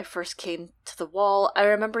Eastwatch when I first came to the Wall. I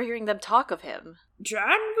remember hearing them talk of him.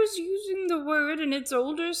 Jon was using the word in its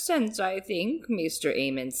older sense, I think, Maester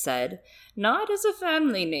Aemon said. Not as a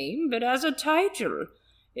family name, but as a title.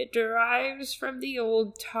 It derives from the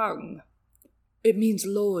old tongue. It means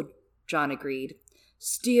lord, Jon agreed.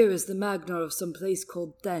 Styr is the Magnar of some place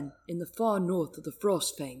called Thenn, in the far north of the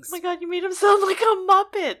Frostfangs. Oh my god, you made him sound like a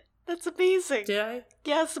Muppet! That's amazing. Did I?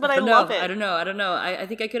 Yes, but I love it. I don't know. I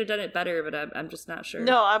think I could have done it better, but I'm just not sure.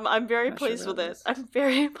 No, I'm very pleased with it. I'm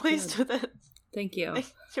very pleased with it. Thank you.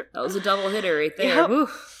 That was a double hitter right there. Yep.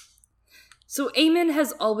 So Aemon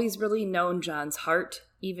has always really known Jon's heart,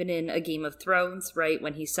 even in A Game of Thrones, right?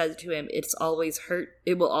 When he said to him, it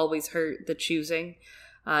will always hurt, the choosing.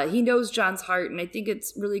 He knows Jon's heart, and I think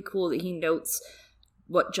it's really cool that he notes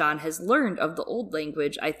what Jon has learned of the old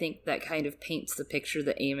language. I think that kind of paints the picture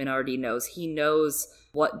that Aemon already knows. He knows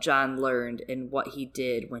what Jon learned and what he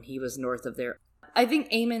did when he was north of there. I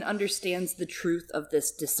think Aemon understands the truth of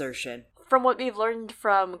this desertion. From what we've learned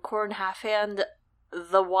from Qhorin Halfhand,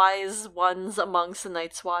 the wise ones amongst the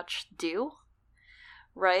Night's Watch do,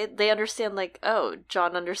 right? They understand,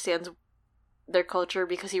 Jon understands their culture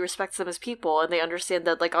because he respects them as people, and they understand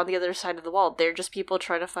that, on the other side of the wall, they're just people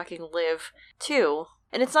trying to fucking live, too.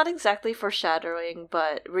 And it's not exactly foreshadowing,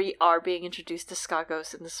 but we are being introduced to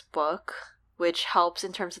Skagos in this book, which helps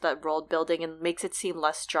in terms of that world building and makes it seem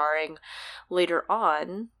less jarring later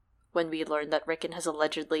on, when we learn that Rickon has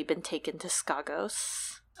allegedly been taken to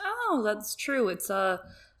Skagos. Oh, that's true. It's a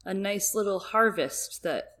nice little harvest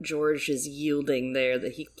that George is yielding there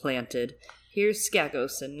that he planted. Here's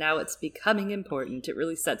Skagos, and now it's becoming important. It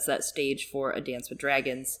really sets that stage for A Dance with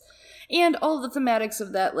Dragons. And all the thematics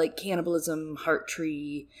of that, cannibalism, heart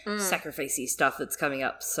tree, sacrificey stuff that's coming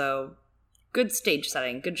up. So, good stage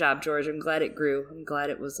setting. Good job, George. I'm glad it grew. I'm glad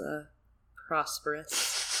it was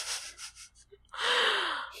prosperous.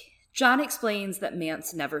 Jon explains that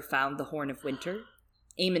Mance never found the Horn of Winter.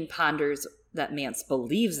 Aemon ponders that Mance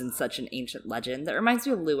believes in such an ancient legend. That reminds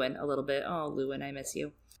me of Luwin a little bit. Oh, Luwin, I miss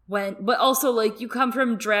you. But also, like, you come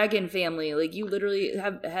from dragon family. Like, you literally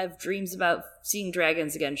have dreams about seeing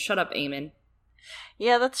dragons again. Shut up, Aemon.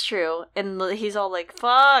 Yeah, that's true. And he's all like,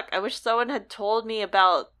 fuck, I wish someone had told me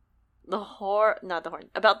about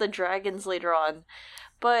about the dragons later on.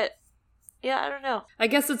 But, yeah, I don't know. I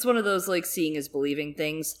guess it's one of those, like, seeing is believing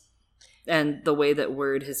things. And the way that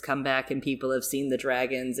word has come back and people have seen the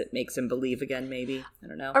dragons, it makes him believe again, maybe. I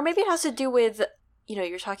don't know. Or maybe it has to do with,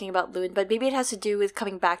 you're talking about Luin, but maybe it has to do with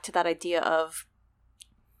coming back to that idea of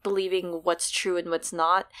believing what's true and what's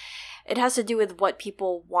not. It has to do with what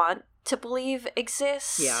people want to believe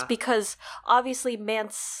exists. Yeah. Because obviously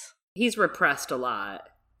Mance... He's repressed a lot,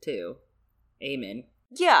 too. Aemon.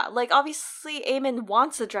 Yeah, like, obviously Aemon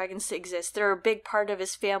wants the dragons to exist. They're a big part of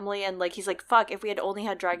his family, and, like, he's like, fuck, if we had only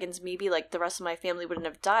had dragons, maybe, like, the rest of my family wouldn't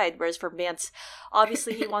have died. Whereas for Mance,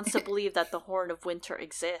 obviously he wants to believe that the Horn of Winter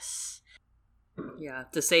exists. Yeah,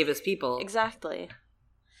 to save his people. Exactly.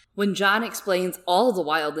 When Jon explains all the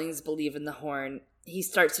wildlings believe in the Horn, he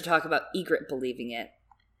starts to talk about Ygritte believing it.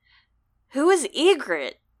 Who is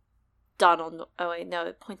Ygritte?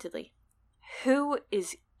 Pointedly. Who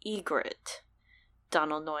is Ygritte?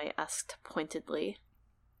 Donal Noye asked pointedly.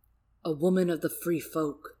 A woman of the free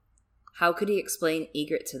folk. How could he explain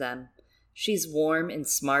Ygritte to them? She's warm and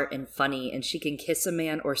smart and funny, and she can kiss a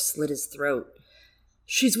man or slit his throat.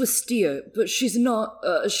 She's with Styr, but she's not,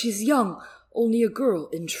 she's young, only a girl,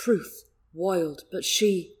 in truth. Wild, but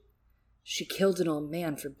she killed an old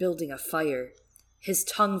man for building a fire. His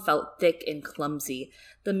tongue felt thick and clumsy.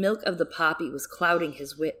 The milk of the poppy was clouding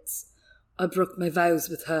his wits. I broke my vows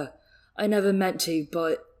with her. I never meant to,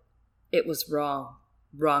 but it was wrong.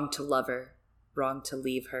 Wrong to love her. Wrong to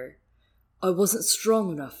leave her. I wasn't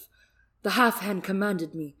strong enough. The half-hand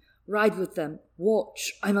commanded me. Ride with them.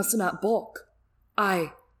 Watch. I must not balk.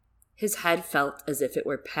 His head felt as if it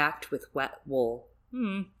were packed with wet wool.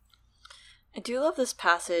 I do love this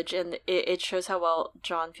passage, and it shows how well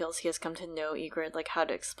Jon feels he has come to know Ygritte, like how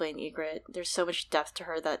to explain Ygritte. There's so much depth to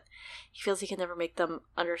her that he feels he can never make them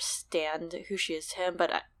understand who she is to him,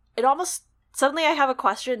 but it almost... Suddenly I have a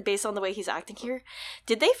question based on the way he's acting here.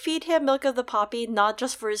 Did they feed him milk of the poppy not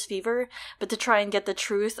just for his fever, but to try and get the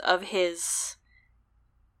truth of his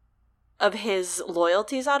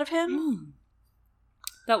loyalties out of him?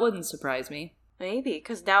 That wouldn't surprise me. Maybe,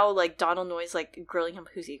 because now, like, Donal Noye's, like, grilling him,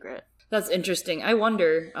 who's Ygritte? That's interesting. I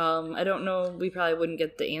wonder. I don't know. We probably wouldn't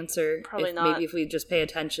get the answer. Probably not. Maybe if we just pay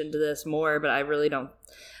attention to this more, but I really don't.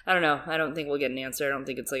 I don't know. I don't think we'll get an answer. I don't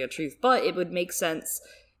think it's, like, a truth. But it would make sense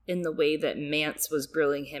in the way that Mance was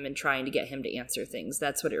grilling him and trying to get him to answer things.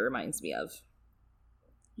 That's what it reminds me of.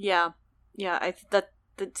 Yeah. Yeah, I think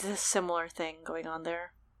that's a similar thing going on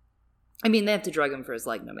there. I mean, they have to drug him for his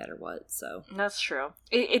life no matter what, so. That's true.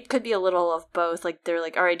 It could be a little of both. Like, they're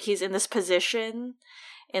like, all right, he's in this position,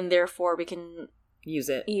 and therefore we can... use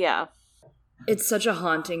it. Yeah. It's such a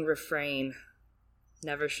haunting refrain.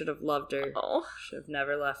 Never should have loved her. Oh. Should have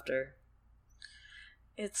never left her.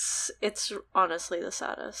 It's honestly the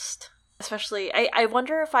saddest. Especially, I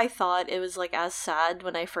wonder if I thought it was, like, as sad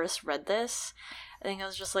when I first read this. I think I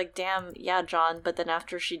was just like, damn, yeah, Jon. But then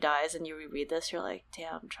after she dies and you reread this, you're like,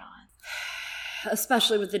 damn, Jon.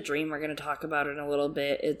 Especially with the dream, we're going to talk about it in a little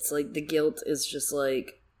bit. It's like the guilt is just,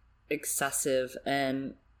 like, excessive.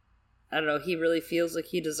 And I don't know, he really feels like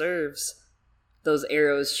he deserves those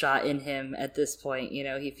arrows shot in him at this point. You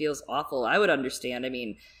know, he feels awful. I would understand. I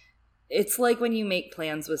mean, it's like when you make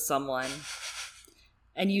plans with someone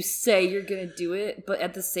and you say you're going to do it, but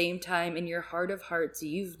at the same time, in your heart of hearts,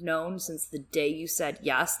 you've known since the day you said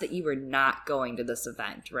yes that you were not going to this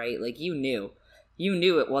event, right? Like, you knew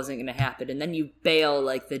it wasn't going to happen, and then you bail,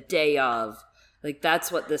 like, the day of. Like,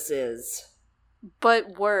 that's what this is.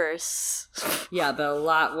 But worse. Yeah, but a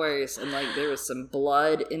lot worse. And, like, there was some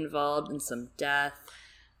blood involved and some death.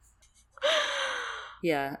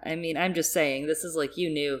 Yeah, I mean, I'm just saying, this is like you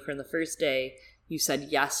knew from the first day you said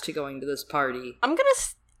yes to going to this party. I'm gonna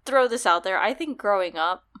throw this out there. I think growing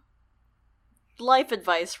up, life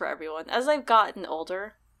advice for everyone, as I've gotten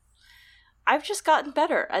older, I've just gotten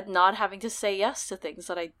better at not having to say yes to things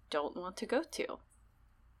that I don't want to go to.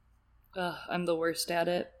 I'm the worst at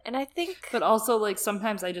it. And I think... But also, like,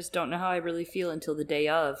 sometimes I just don't know how I really feel until the day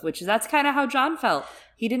of, which that's kind of how Jon felt.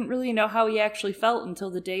 He didn't really know how he actually felt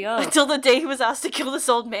until the day of. Until the day he was asked to kill this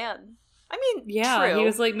old man. I mean, yeah, true. He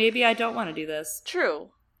was like, maybe I don't want to do this. True.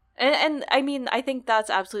 And I mean, I think that's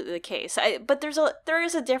absolutely the case. But there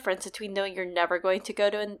is a difference between knowing you're never going to go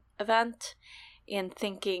to an event and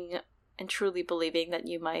thinking and truly believing that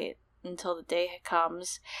you might until the day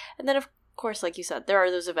comes. And then, of course, like you said, there are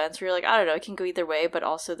those events where you're like, I don't know, it can go either way, but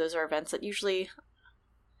also those are events that usually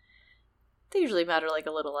they usually matter like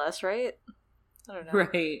a little less, right? I don't know.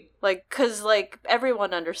 Right. Like, because, like,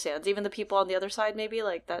 everyone understands. Even the people on the other side, maybe,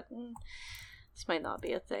 like, that, this might not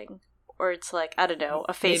be a thing. Or it's like, I don't know,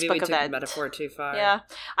 a Facebook Maybe we event. took the metaphor too far. Yeah.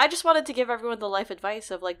 I just wanted to give everyone the life advice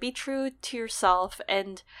of, like, be true to yourself,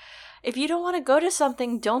 and if you don't want to go to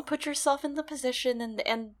something, don't put yourself in the position,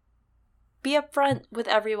 and be upfront with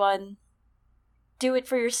everyone. Do it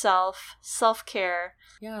for yourself. Self-care.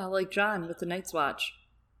 Yeah, like John with the Night's Watch.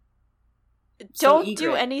 Don't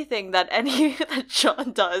do anything that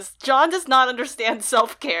John does. John does not understand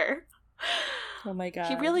self-care. Oh my god.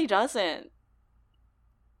 He really doesn't.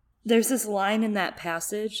 There's this line in that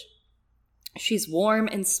passage. She's warm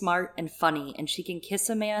and smart and funny, and she can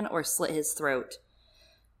kiss a man or slit his throat.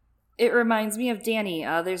 It reminds me of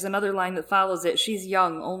Dani. There's another line that follows it. She's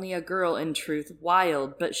young, only a girl in truth,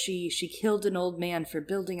 wild, but she killed an old man for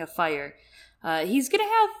building a fire. He's gonna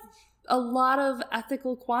have a lot of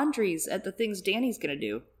ethical quandaries at the things Dani's gonna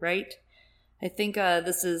do, right? I think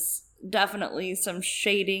this is definitely some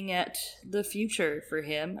shading at the future for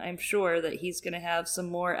him. I'm sure that he's gonna have some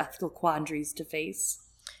more ethical quandaries to face.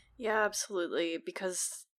 Yeah, absolutely.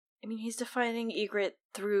 Because, I mean, he's defining Ygritte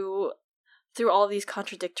through all these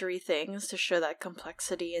contradictory things to show that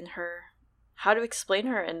complexity in her. How to explain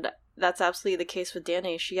her, and that's absolutely the case with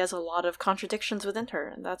Dani. She has a lot of contradictions within her,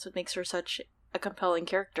 and that's what makes her such a compelling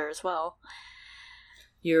character as well.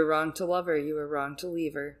 You were wrong to love her, you were wrong to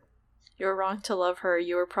leave her. You were wrong to love her,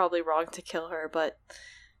 you were probably wrong to kill her, but...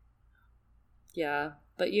 Yeah,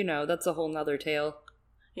 but you know, that's a whole nother tale.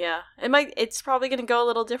 Yeah, it's probably gonna go a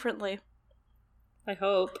little differently. I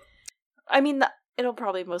hope. I mean, it'll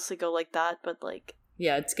probably mostly go like that, but like...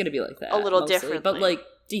 Yeah, it's gonna be like that. A little mostly, differently. But like,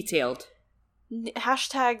 detailed.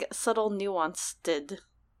 Hashtag subtle nuance did.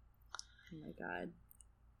 Oh my god.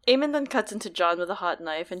 Aemon then cuts into Jon with a hot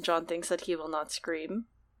knife, and Jon thinks that he will not scream.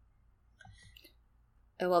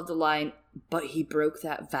 I love the line, but he broke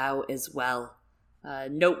that vow as well.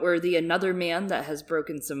 Noteworthy, another man that has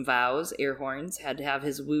broken some vows, Airhorns, had to have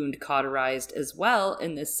his wound cauterized as well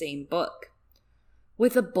in this same book.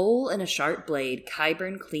 With a bowl and a sharp blade,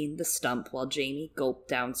 Qyburn cleaned the stump while Jaime gulped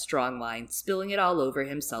down Strongline, spilling it all over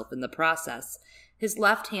himself in the process. His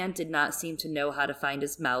left hand did not seem to know how to find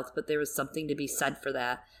his mouth, but there was something to be said for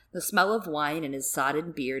that. The smell of wine and his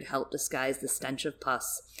sodden beard helped disguise the stench of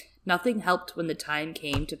pus. Nothing helped when the time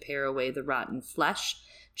came to pare away the rotten flesh.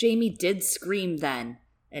 Jaime did scream then,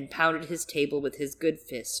 and pounded his table with his good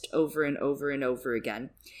fist over and over and over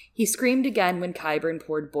again. He screamed again when Qyburn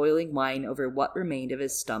poured boiling wine over what remained of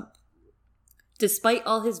his stump. Despite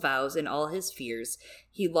all his vows and all his fears,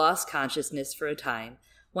 he lost consciousness for a time.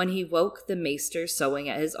 When he woke, the maester sewing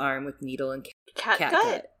at his arm with needle and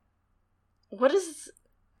catgut. What is...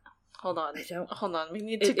 Hold on. Hold on. We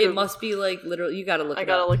need to... It must be like literally... You gotta look it up. I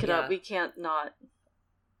gotta look it up. We can't not...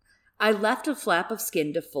 I left a flap of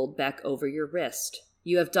skin to fold back over your wrist.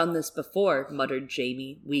 You have done this before, muttered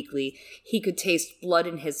Jaime weakly. He could taste blood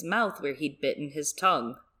in his mouth where he'd bitten his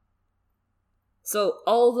tongue. So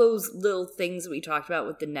all those little things that we talked about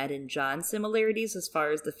with the Ned and Jon similarities as far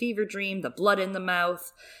as the fever dream, the blood in the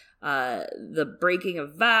mouth, the breaking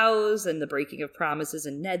of vows and the breaking of promises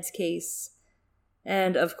in Ned's case,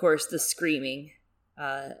 and of course the screaming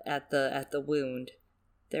at the wound.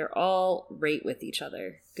 They're all right with each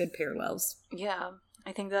other. Good parallels. Yeah,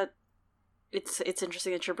 I think that it's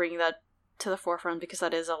interesting that you're bringing that to the forefront because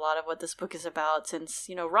that is a lot of what this book is about. Since,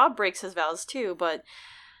 you know, Robb breaks his vows too, but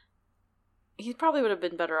he probably would have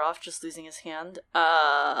been better off just losing his hand.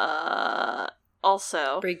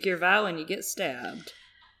 Also, break your vow and you get stabbed.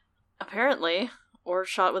 Apparently, or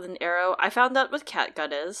shot with an arrow. I found out what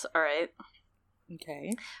catgut is. All right.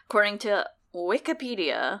 Okay. According to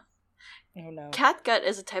Wikipedia. Oh no. Catgut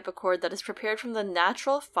is a type of cord that is prepared from the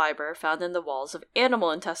natural fiber found in the walls of animal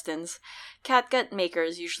intestines. Catgut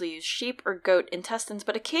makers usually use sheep or goat intestines,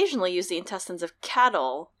 but occasionally use the intestines of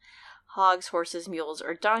cattle, hogs, horses, mules,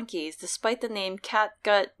 or donkeys. Despite the name,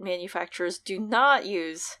 catgut manufacturers do not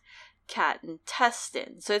use cat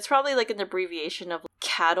intestine. So it's probably like an abbreviation of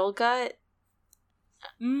cattle gut,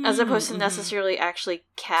 as opposed to necessarily actually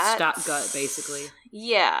cat. Stock gut, basically.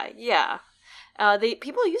 Yeah.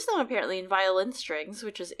 People use them apparently in violin strings,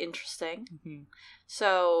 which is interesting. Mm-hmm.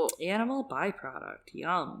 So animal byproduct,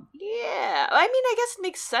 yum. Yeah, I mean, I guess it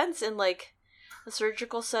makes sense in like a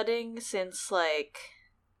surgical setting, since like.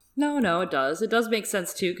 No, it does. It does make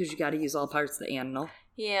sense too, because you got to use all parts of the animal.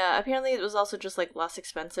 Yeah, apparently it was also just like less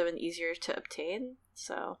expensive and easier to obtain.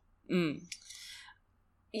 So.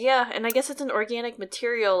 Yeah, and I guess it's an organic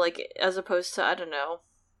material, like as opposed to, I don't know,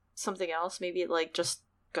 something else. Maybe it like just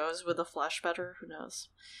goes with the flesh better. Who knows?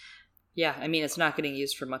 Yeah, I mean, it's not getting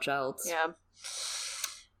used for much else. Yeah.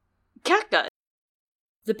 Catgut.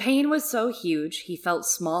 The pain was so huge, he felt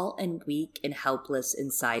small and weak and helpless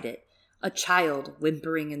inside it. A child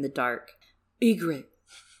whimpering in the dark. Ygritte,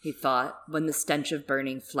 he thought, when the stench of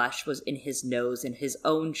burning flesh was in his nose and his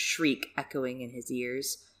own shriek echoing in his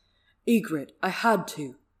ears. Ygritte, I had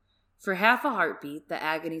to. For half a heartbeat, the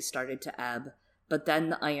agony started to ebb, but then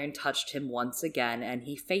the iron touched him once again and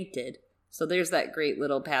he fainted. So there's that great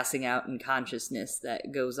little passing out in consciousness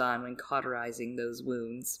that goes on when cauterizing those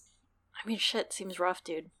wounds. I mean, shit, seems rough,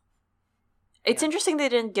 dude. It's interesting they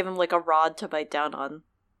didn't give him, like, a rod to bite down on.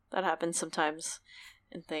 That happens sometimes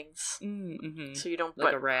in things. Mm-hmm. So you don't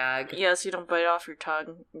like a rag. Yeah, so you don't bite off your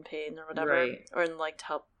tongue in pain or whatever. Right. Or in, like, to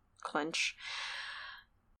help clench.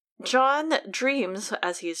 Jon dreams,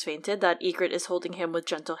 as he is fainted, that Ygritte is holding him with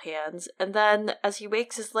gentle hands, and then, as he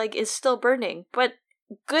wakes, his leg is still burning. But,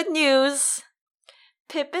 good news!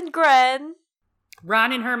 Pip and Gren...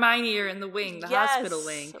 Ron and Hermione are in the wing, the Yes. hospital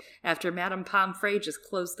wing, after Madame Pomfrey just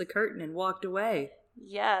closed the curtain and walked away.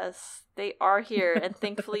 Yes, they are here, and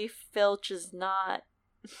thankfully Filch is not.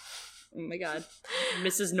 Oh my god.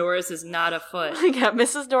 Mrs. Norris is not afoot. Yeah,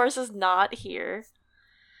 Mrs. Norris is not here.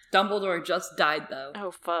 Dumbledore just died, though.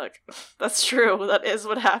 Oh, fuck. That's true. That is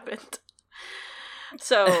what happened.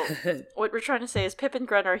 So, what we're trying to say is Pip and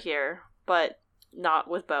Gren are here, but not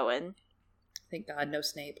with Bowen. Thank God, no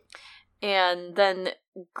Snape. And then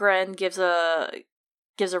Gren gives a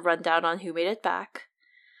rundown on who made it back.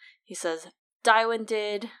 He says, Tywin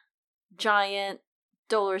did, Giant,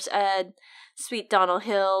 Dolor's Ed, Sweet Donald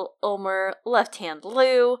Hill, Omer, Left Hand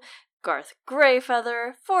Lou, Garth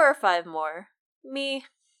Greyfeather, 4 or 5 more. Me.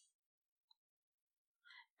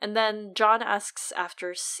 And then Jon asks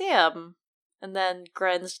after Sam, and then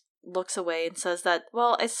Gren looks away and says that,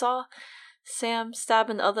 well, I saw Sam stab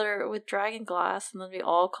another with dragon glass, and then we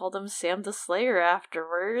all called him Sam the Slayer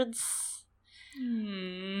afterwards.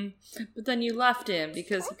 But then you left him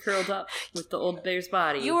because he curled up with the old bear's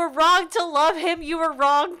body. You were wrong to love him, you were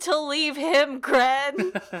wrong to leave him,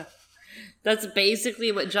 Gren! That's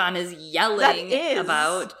basically what Jon is yelling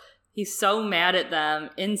about. He's so mad at them.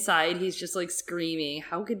 Inside, he's just like screaming,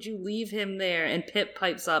 how could you leave him there? And Pip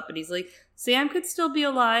pipes up and he's like, Sam could still be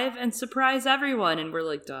alive and surprise everyone. And we're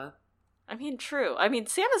like, duh. I mean, true. I mean,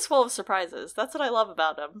 Sam is full of surprises. That's what I love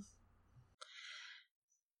about him.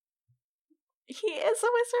 He is a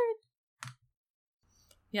wizard.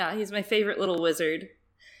 Yeah, he's my favorite little wizard.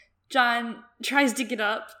 Jon tries to get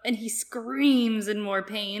up, and he screams in more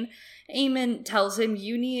pain. Aemon tells him,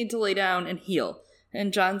 you need to lay down and heal.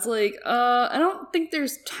 And Jon's like, I don't think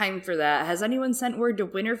there's time for that. Has anyone sent word to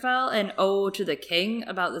Winterfell and to the king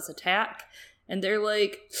about this attack? And they're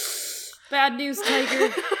like, bad news,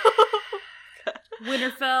 Tiger.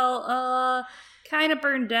 Winterfell, kind of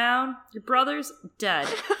burned down. Your brother's dead.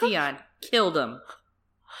 Theon killed him.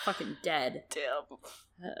 Fucking dead. Damn.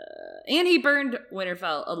 And he burned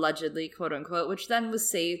Winterfell, allegedly, quote unquote, which then was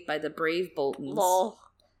saved by the brave Boltons. Lol.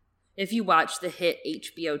 If you watch the hit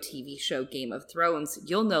HBO TV show Game of Thrones,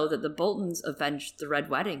 you'll know that the Boltons avenged the Red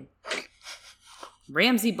Wedding.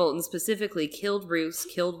 Ramsay Bolton specifically killed Roose,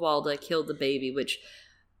 killed Walda, killed the baby, which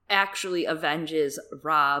actually avenges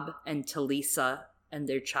Robb and Talisa and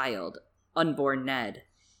their child, unborn Ned.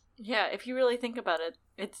 Yeah, if you really think about it,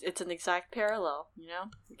 it's an exact parallel, you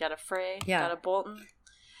know? We got a Frey, got a Bolton.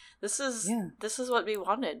 This is what we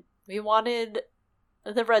wanted. We wanted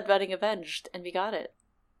the Red Wedding avenged, and we got it.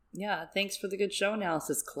 Yeah, thanks for the good show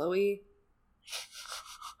analysis, Chloe.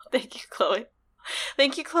 Thank you, Chloe.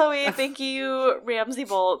 Thank you, Chloe. Thank you, Ramsay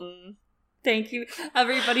Bolton. Thank you.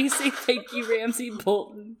 Everybody say thank you, Ramsay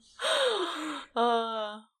Bolton.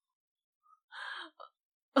 My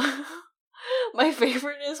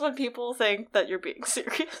favorite is when people think that you're being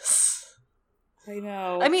serious. I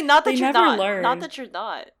know. I mean, not that you're not. Learn. Not that you're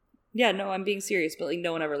not. Yeah, no, I'm being serious, but like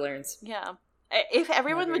no one ever learns. Yeah. If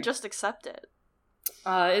everyone would just accept it.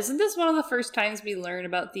 Isn't this one of the first times we learn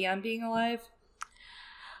about Theon being alive?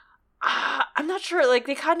 I'm not sure. Like,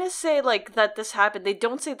 they kind of say, like, that this happened. They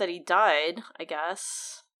don't say that he died, I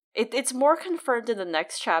guess. It's more confirmed in the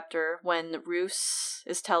next chapter when Roose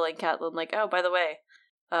is telling Catelyn, like, oh, by the way,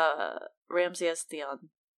 Ramsay has Theon.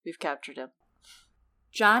 We've captured him.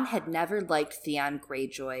 Jon had never liked Theon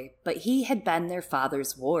Greyjoy, but he had been their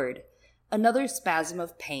father's ward. Another spasm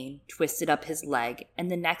of pain twisted up his leg, and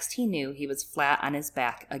the next he knew he was flat on his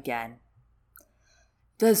back again.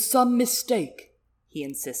 There's some mistake, he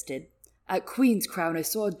insisted. At Queen's Crown I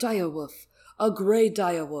saw a direwolf, a grey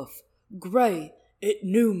direwolf. Grey, it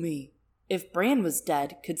knew me. If Bran was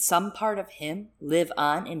dead, could some part of him live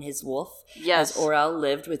on in his wolf? Yes. As Orell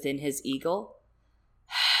lived within his eagle?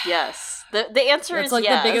 Yes. The answer That's is like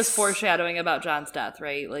yes. the biggest foreshadowing about Jon's death,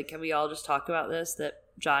 right? Like, can we all just talk about this? That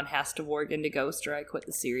Jon has to warg into Ghost or I quit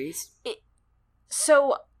the series?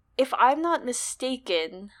 So, if I'm not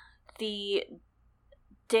mistaken, the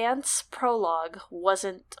dance prologue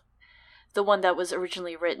wasn't the one that was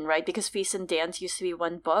originally written, right? Because Feast and Dance used to be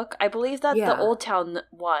one book. I believe that the Old Town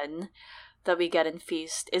one that we get in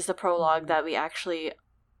Feast is the prologue that we actually...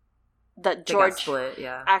 that George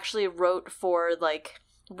actually wrote for, like,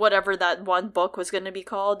 whatever that one book was going to be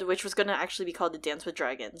called, which was going to actually be called The Dance with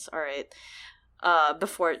Dragons, alright?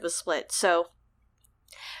 Before it was split. So,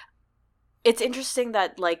 it's interesting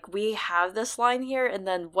that, like, we have this line here, and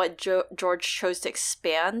then what George chose to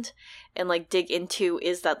expand and, like, dig into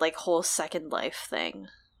is that, like, whole second life thing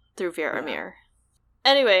through Varamir. Yeah.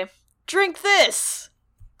 Anyway, drink this!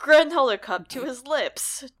 Gren held a cup to his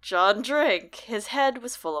lips. Jon drank. His head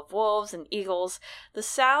was full of wolves and eagles, the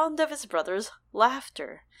sound of his brother's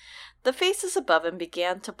laughter. The faces above him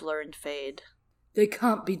began to blur and fade. They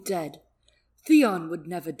can't be dead. Theon would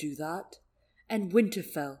never do that. And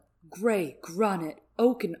Winterfell, grey, granite,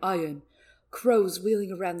 oak and iron, crows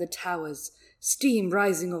wheeling around the towers, steam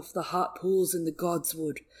rising off the hot pools in the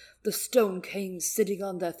Godswood, the stone kings sitting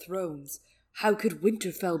on their thrones. How could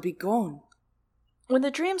Winterfell be gone? When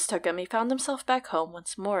the dreams took him, he found himself back home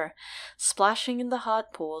once more, splashing in the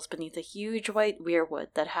hot pools beneath a huge white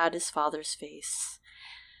weirwood that had his father's face.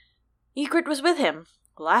 Ygritte was with him,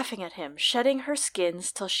 laughing at him, shedding her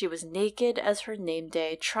skins till she was naked as her name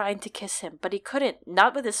day, trying to kiss him, but he couldn't,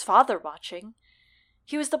 not with his father watching.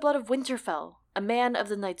 He was the blood of Winterfell, a man of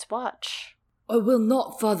the Night's Watch. I will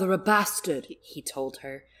not father a bastard, he told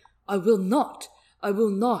her. I will not. I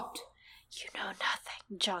will not. You know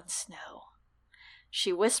nothing, Jon Snow.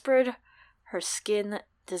 She whispered, her skin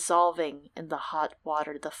dissolving in the hot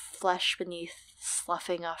water, the flesh beneath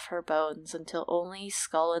sloughing off her bones until only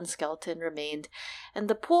skull and skeleton remained, and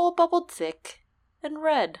the pool bubbled thick and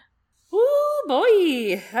red. Ooh,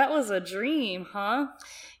 boy, that was a dream, huh?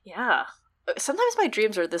 Yeah. Sometimes my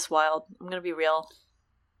dreams are this wild. I'm gonna be real.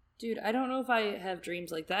 Dude, I don't know if I have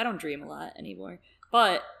dreams like that. I don't dream a lot anymore.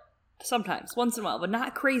 But sometimes, once in a while, but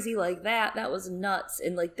not crazy like that. That was nuts.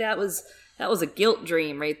 And like that was a guilt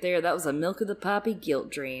dream right there. That was a Milk of the Poppy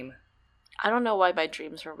guilt dream. I don't know why my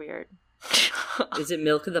dreams are weird. Is it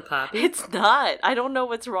Milk of the Poppy? It's not. I don't know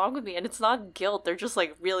what's wrong with me, and it's not guilt. They're just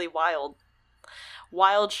like really wild.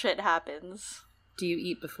 Wild shit happens. Do you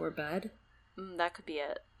eat before bed? That could be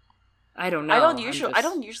it. I don't know. I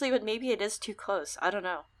don't usually, but maybe it is too close. I don't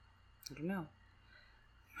know.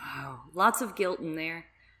 Wow. Lots of guilt in there.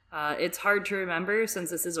 It's hard to remember since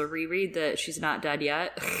this is a reread that she's not dead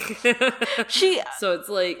yet. So it's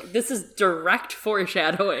like, this is direct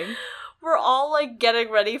foreshadowing. We're all like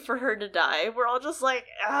getting ready for her to die. We're all just like,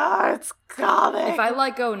 it's coming. If I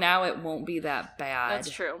let go now, it won't be that bad. That's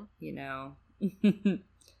true. You know?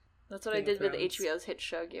 That's what I did with HBO's hit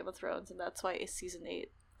show, Game of Thrones, and that's why it's season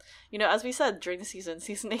 8. You know, as we said during the season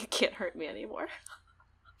 8 can't hurt me anymore.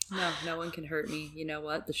 No one can hurt me. You know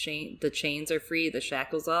what? The chains are free, the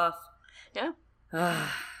shackles off. Yeah.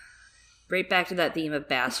 Right back to that theme of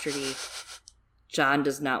bastardy. Jon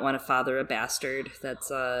does not want to father a bastard.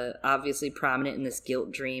 That's obviously prominent in this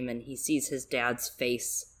guilt dream, and he sees his dad's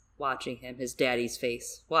face watching him, his daddy's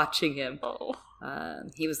face watching him. Oh.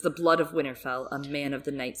 He was the blood of Winterfell, a man of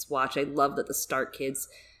the Night's Watch. I love that the Stark kids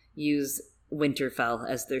use Winterfell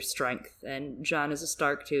as their strength, and Jon is a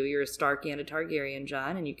Stark too. You're a Stark and a Targaryen,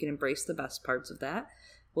 Jon, and you can embrace the best parts of that.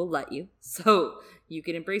 We'll let you. So you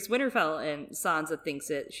can embrace Winterfell, and Sansa thinks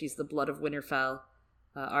it. She's the blood of Winterfell.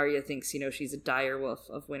 Arya thinks, she's a direwolf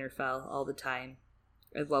of Winterfell all the time.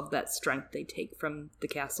 I love that strength they take from the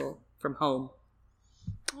castle, from home.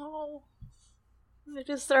 Oh, it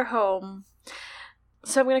is their home.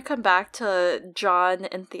 So I'm going to come back to Jon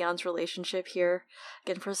and Theon's relationship here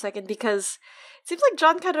again for a second, because it seems like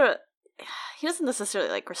Jon he doesn't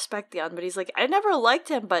necessarily respect Theon, but he's like, I never liked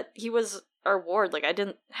him, but he was our ward. I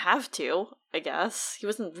didn't have to, I guess. He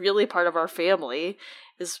wasn't really part of our family,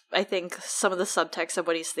 is I think some of the subtext of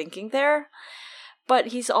what he's thinking there. But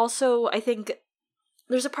he's also, I think,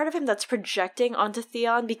 there's a part of him that's projecting onto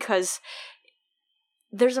Theon, because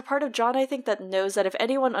there's a part of Jon, I think, that knows that if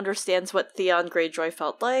anyone understands what Theon Greyjoy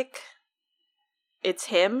felt like, it's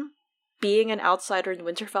him being an outsider in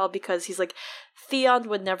Winterfell, because he's like, Theon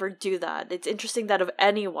would never do that. It's interesting that of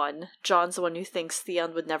anyone, Jon's the one who thinks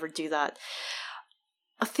Theon would never do that.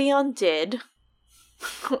 Theon did.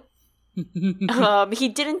 He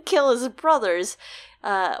didn't kill his brothers.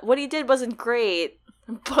 What he did wasn't great,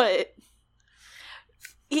 but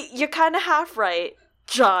you're kind of half right,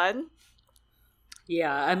 Jon.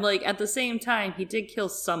 Yeah, I'm like, at the same time, he did kill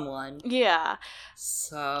someone. Yeah.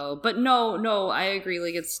 So, but no, I agree.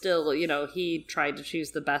 Like, it's still, he tried to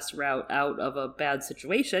choose the best route out of a bad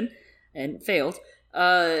situation and failed.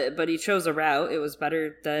 But he chose a route. It was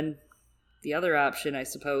better than the other option, I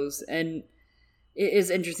suppose. And it is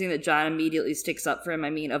interesting that Jon immediately sticks up for him. I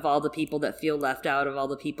mean, of all the people that feel left out, of all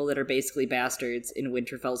the people that are basically bastards in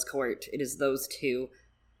Winterfell's court, it is those two.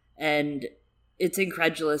 And it's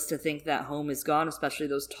incredulous to think that home is gone, especially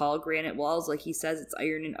those tall granite walls. Like he says, it's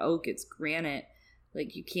iron and oak, it's granite.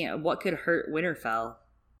 Like, you can't, what could hurt Winterfell?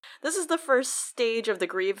 This is the first stage of the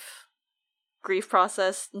grief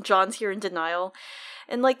process. Jon's here in denial.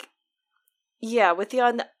 And like, yeah, with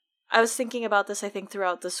Theon, I was thinking about this, I think,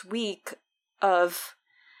 throughout this week of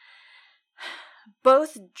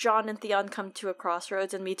both Jon and Theon come to a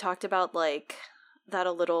crossroads, and we talked about like that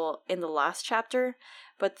a little in the last chapter,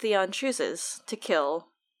 but Theon chooses to kill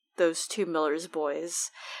those two Miller's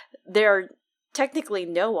boys. They're technically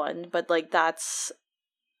no one, but like that's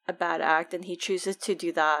a bad act, and he chooses to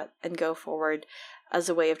do that and go forward as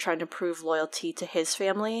a way of trying to prove loyalty to his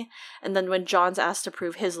family. And then when Jon's asked to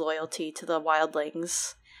prove his loyalty to the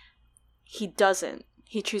wildlings, he doesn't.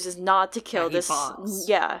 He chooses not to kill this.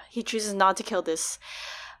 Yeah, he chooses not to kill this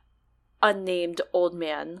unnamed old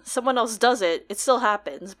man. Someone else does it. It still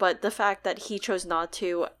happens, but the fact that he chose not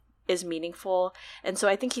to is meaningful. And so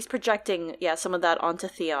I think he's projecting, some of that onto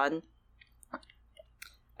Theon.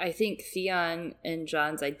 I think Theon and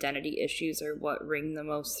Jon's identity issues are what ring the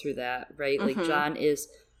most through that, right? Mm-hmm. Like, Jon is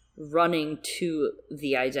running to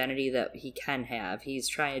the identity that he can have. He's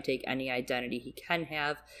trying to take any identity he can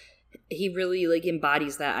have. He really, like,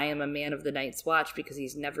 embodies that I am a man of the Night's Watch because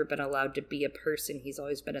he's never been allowed to be a person. He's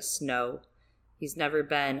always been a Snow. He's never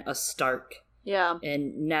been a Stark. Yeah.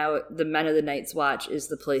 And now the Men of the Night's Watch is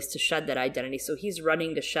the place to shed that identity. So he's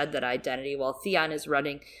running to shed that identity while Theon is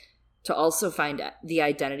running to also find the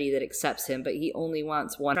identity that accepts him, but he only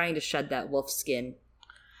wants one, trying to shed that wolf skin.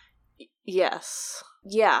 Yes.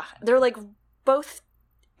 Yeah. They're like both,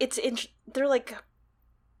 they're like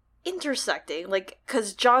intersecting, like,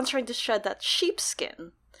 because Jon's trying to shed that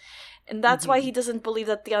sheepskin, and that's why he doesn't believe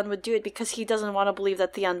that Theon would do it, because he doesn't want to believe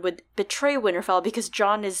that Theon would betray Winterfell, because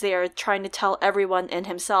Jon is there trying to tell everyone and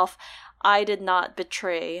himself, I did not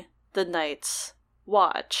betray the Night's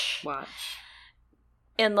Watch.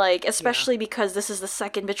 And like, especially because this is the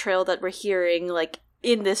second betrayal that we're hearing, like,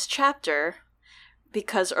 in this chapter,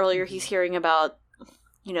 because earlier he's hearing about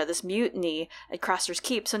this mutiny at Craster's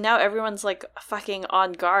Keep. So now everyone's like fucking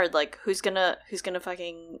on guard. Like, who's gonna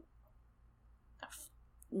fucking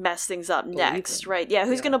mess things up next, right? Yeah,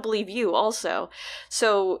 who's gonna believe you also?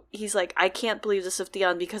 So he's like, I can't believe this of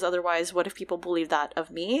Theon, because otherwise, what if people believe that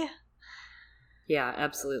of me? Yeah,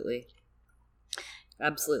 absolutely.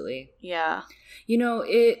 Absolutely. Yeah.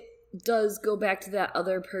 It does go back to that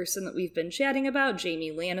other person that we've been chatting about,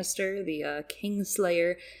 Jaime Lannister, the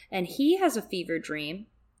Kingslayer, and he has a fever dream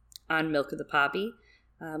on Milk of the Poppy,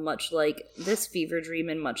 much like this fever dream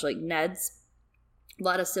and much like Ned's. A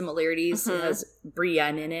lot of similarities. It has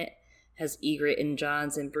Brienne in it, has Ygritte and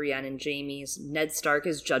Jon's and Brienne and Jaime's. Ned Stark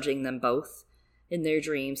is judging them both in their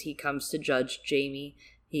dreams. He comes to judge Jaime.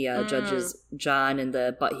 He judges Jon in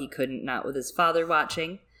the but he couldn't, not with his father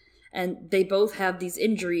watching. And they both have these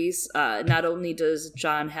injuries. Not only does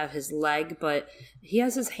Jon have his leg, but he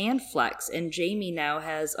has his hand flex. And Jaime now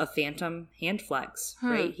has a phantom hand flex,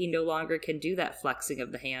 right? He no longer can do that flexing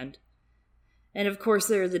of the hand. And of course,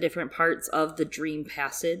 there are the different parts of the dream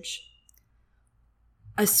passage.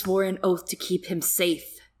 I swore an oath to keep him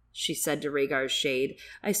safe, she said to Rhaegar's shade.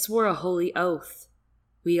 I swore a holy oath.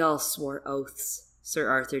 We all swore oaths, Sir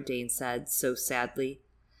Arthur Dayne said, so sadly.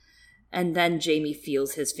 And then Jaime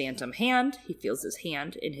feels his phantom hand. He feels his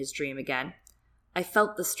hand in his dream again. I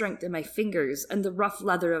felt the strength in my fingers and the rough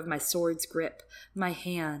leather of my sword's grip, my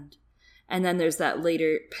hand. And then there's that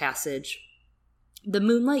later passage. The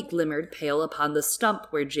moonlight glimmered pale upon the stump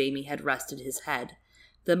where Jaime had rested his head.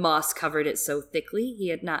 The moss covered it so thickly he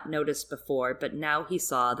had not noticed before, but now he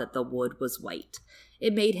saw that the wood was white.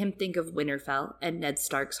 It made him think of Winterfell and Ned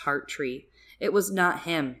Stark's heart tree. It was not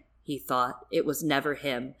him, he thought. It was never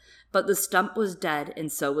him. But the stump was dead,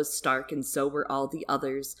 and so was Stark, and so were all the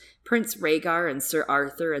others. Prince Rhaegar and Sir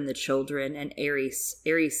Arthur and the children, and Aerys.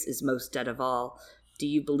 Aerys is most dead of all. Do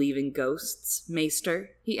you believe in ghosts,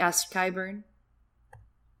 Maester? He asked Qyburn.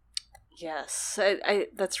 Yes, I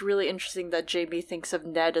that's really interesting that Jaime thinks of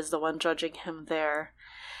Ned as the one judging him there.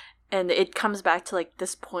 And it comes back to, like,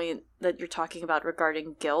 this point that you're talking about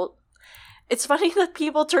regarding guilt. It's funny that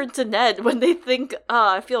people turn to Ned when they think,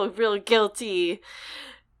 I feel real guilty.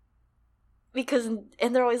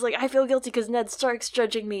 and they're always like, I feel guilty because Ned Stark's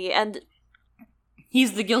judging me, and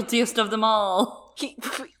he's the guiltiest of them all.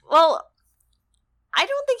 Well, I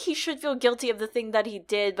don't think he should feel guilty of the thing that he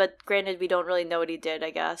did, but granted, we don't really know what he did,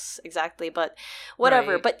 I guess, exactly, but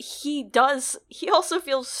whatever. Right. But he also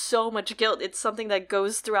feels so much guilt. It's something that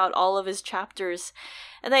goes throughout all of his chapters,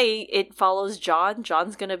 and it follows Jon.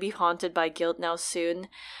 Jon's gonna be haunted by guilt now soon,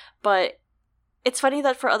 but it's funny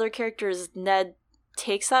that for other characters, Ned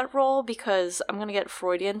takes that role, because I'm gonna get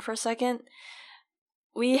Freudian for a second.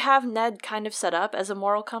 We have Ned kind of set up as a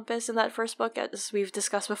moral compass in that first book, as we've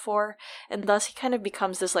discussed before, and thus he kind of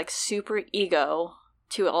becomes this, like, super ego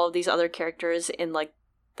to all of these other characters in, like,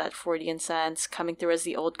 that Freudian sense, coming through as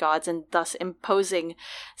the old gods, and thus imposing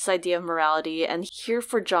this idea of morality. And here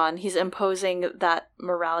for Jon, he's imposing that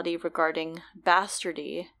morality regarding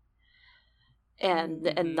bastardy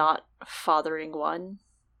and not fathering one.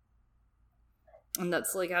 And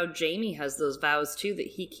that's like how Jaime has those vows too, that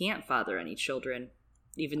he can't father any children,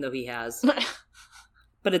 even though he has.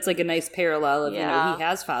 But it's like a nice parallel of, Yeah. he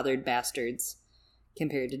has fathered bastards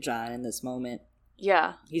compared to Jon in this moment.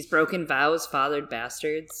 Yeah. He's broken vows, fathered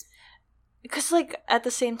bastards. Because, like, at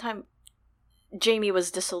the same time, Jaime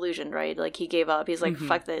was disillusioned, right? Like, he gave up. He's like,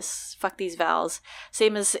 fuck this. Fuck these vows.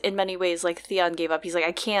 Same as, in many ways, like, Theon gave up. He's like,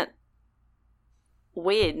 I can't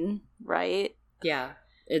win, right? Yeah.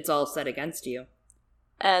 It's all set against you.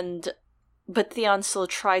 But Theon still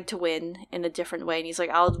tried to win in a different way, and he's like,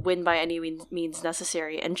 I'll win by any means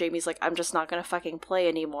necessary. And Jaime's like, I'm just not gonna fucking play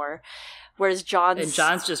anymore. Whereas Jon's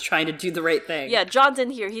just trying to do the right thing. Yeah, Jon's in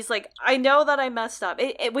here. He's like, I know that I messed up,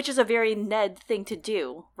 which is a very Ned thing to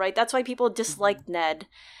do, right? That's why people dislike Ned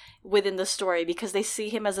within the story, because they see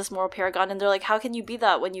him as this moral paragon, and they're like, how can you be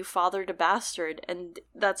that when you fathered a bastard? And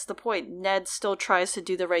that's the point. Ned still tries to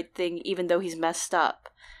do the right thing, even though he's messed up.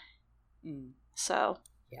 So.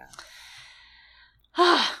 Yeah.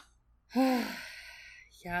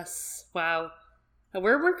 Yes. Wow.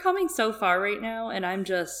 We're coming so far right now, and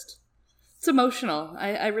it's emotional.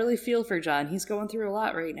 I really feel for Jon. He's going through a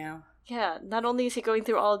lot right now. Yeah, not only is he going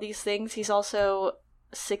through all of these things, he's also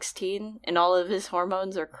 16, and all of his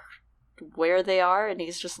hormones are where they are, and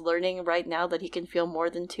he's just learning right now that he can feel more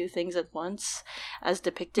than two things at once, as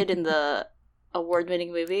depicted in the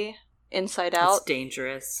award-winning movie Inside Out. It's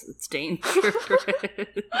dangerous.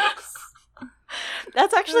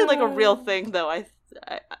 That's actually like a real thing, though. I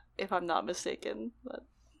if I'm not mistaken. But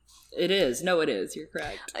it is. No, it is. You're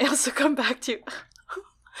correct. I also come back to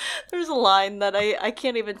there's a line that I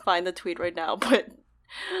can't even find the tweet right now, but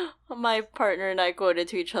my partner and I quote it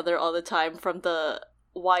to each other all the time from the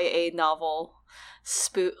YA novel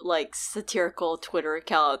satirical Twitter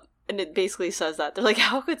account, and it basically says that they're like,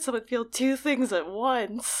 how could someone feel two things at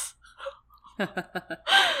once?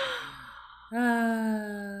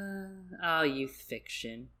 Oh, youth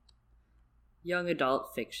fiction. Young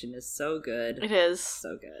adult fiction is so good. It is.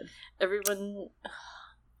 So good. Everyone...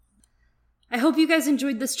 I hope you guys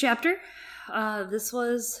enjoyed this chapter. This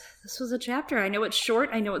was a chapter. I know it's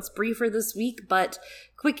short. I know it's briefer this week, but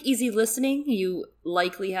quick, easy listening. You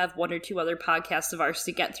likely have one or two other podcasts of ours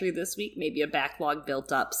to get through this week, maybe a backlog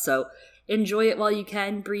built up. So enjoy it while you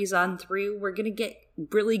can. Breeze on through. We're going to get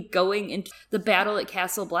really going into the battle at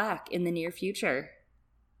Castle Black in the near future.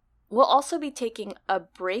 We'll also be taking a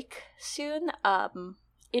break soon.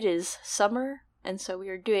 It is summer, and so we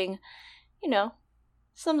are doing,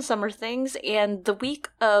 some summer things. And the week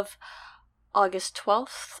of August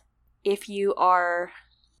 12th, if you are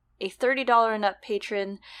a $30 and up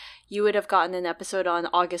patron, you would have gotten an episode on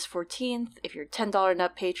August 14th. If you're a $10 and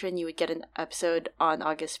up patron, you would get an episode on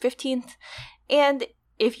August 15th. And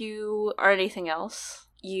if you are anything else,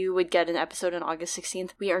 you would get an episode on August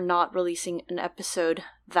 16th. We are not releasing an episode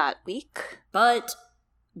that week, but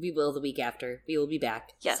we will the week after. We will be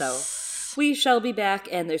back. Yes. So we shall be back,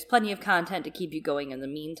 and there's plenty of content to keep you going in the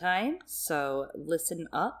meantime. So listen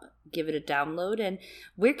up, give it a download, and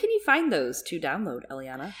where can you find those to download,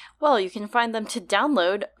 Eliana? Well, you can find them to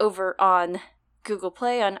download over on Google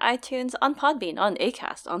Play, on iTunes, on Podbean, on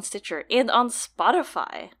Acast, on Stitcher, and on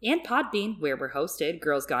Spotify. And Podbean, where we're hosted,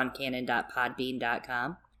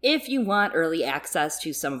 girlsgonecanon.podbean.com. If you want early access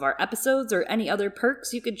to some of our episodes or any other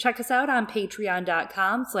perks, you can check us out on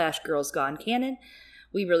patreon.com/girlsgonecanon.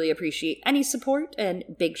 We really appreciate any support, and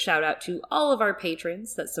big shout out to all of our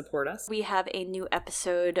patrons that support us. We have a new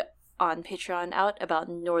episode on Patreon out about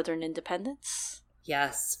Northern independence.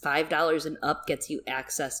 Yes, $5 and up gets you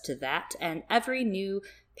access to that, and every new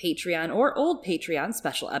Patreon or old Patreon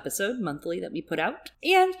special episode monthly that we put out.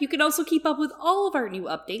 And you can also keep up with all of our new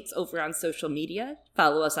updates over on social media.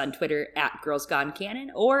 Follow us on Twitter at Girls Gone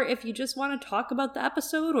Canon, or if you just want to talk about the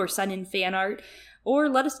episode or send in fan art or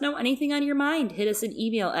let us know anything on your mind, hit us an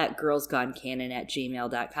email at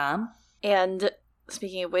girlsgonecanon@gmail.com. And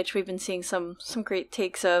speaking of which, we've been seeing some great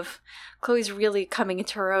takes of Chloe's really coming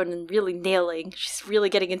into her own and really nailing. She's really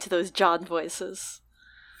getting into those John voices.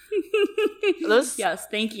 Yes,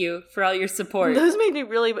 thank you for all your support. Those made me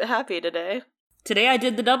really happy today. Today I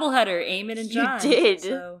did the doubleheader, Eamon and John. You did.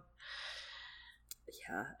 So,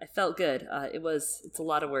 yeah, I felt good. It's a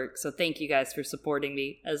lot of work, so thank you guys for supporting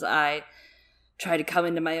me as I try to come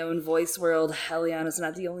into my own voice world. Eliana's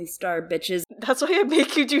not the only star, bitches. That's why I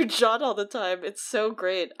make you do John all the time. It's so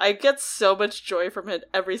great. I get so much joy from it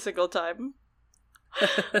every single time.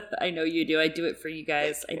 I know you do. I do it for you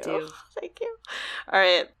guys. I do. Thank you. All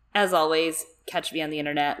right. As always, catch me on the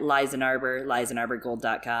internet, Liza Arbor,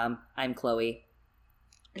 LizaNarborGold.com. I'm Chloe.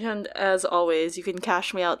 And as always, you can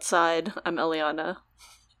cash me outside. I'm Eliana.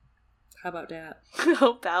 How about that?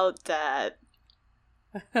 How about that?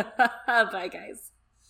 Bye, guys.